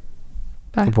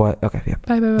 Bye. What? Okay. Yeah.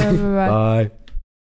 Bye. Bye.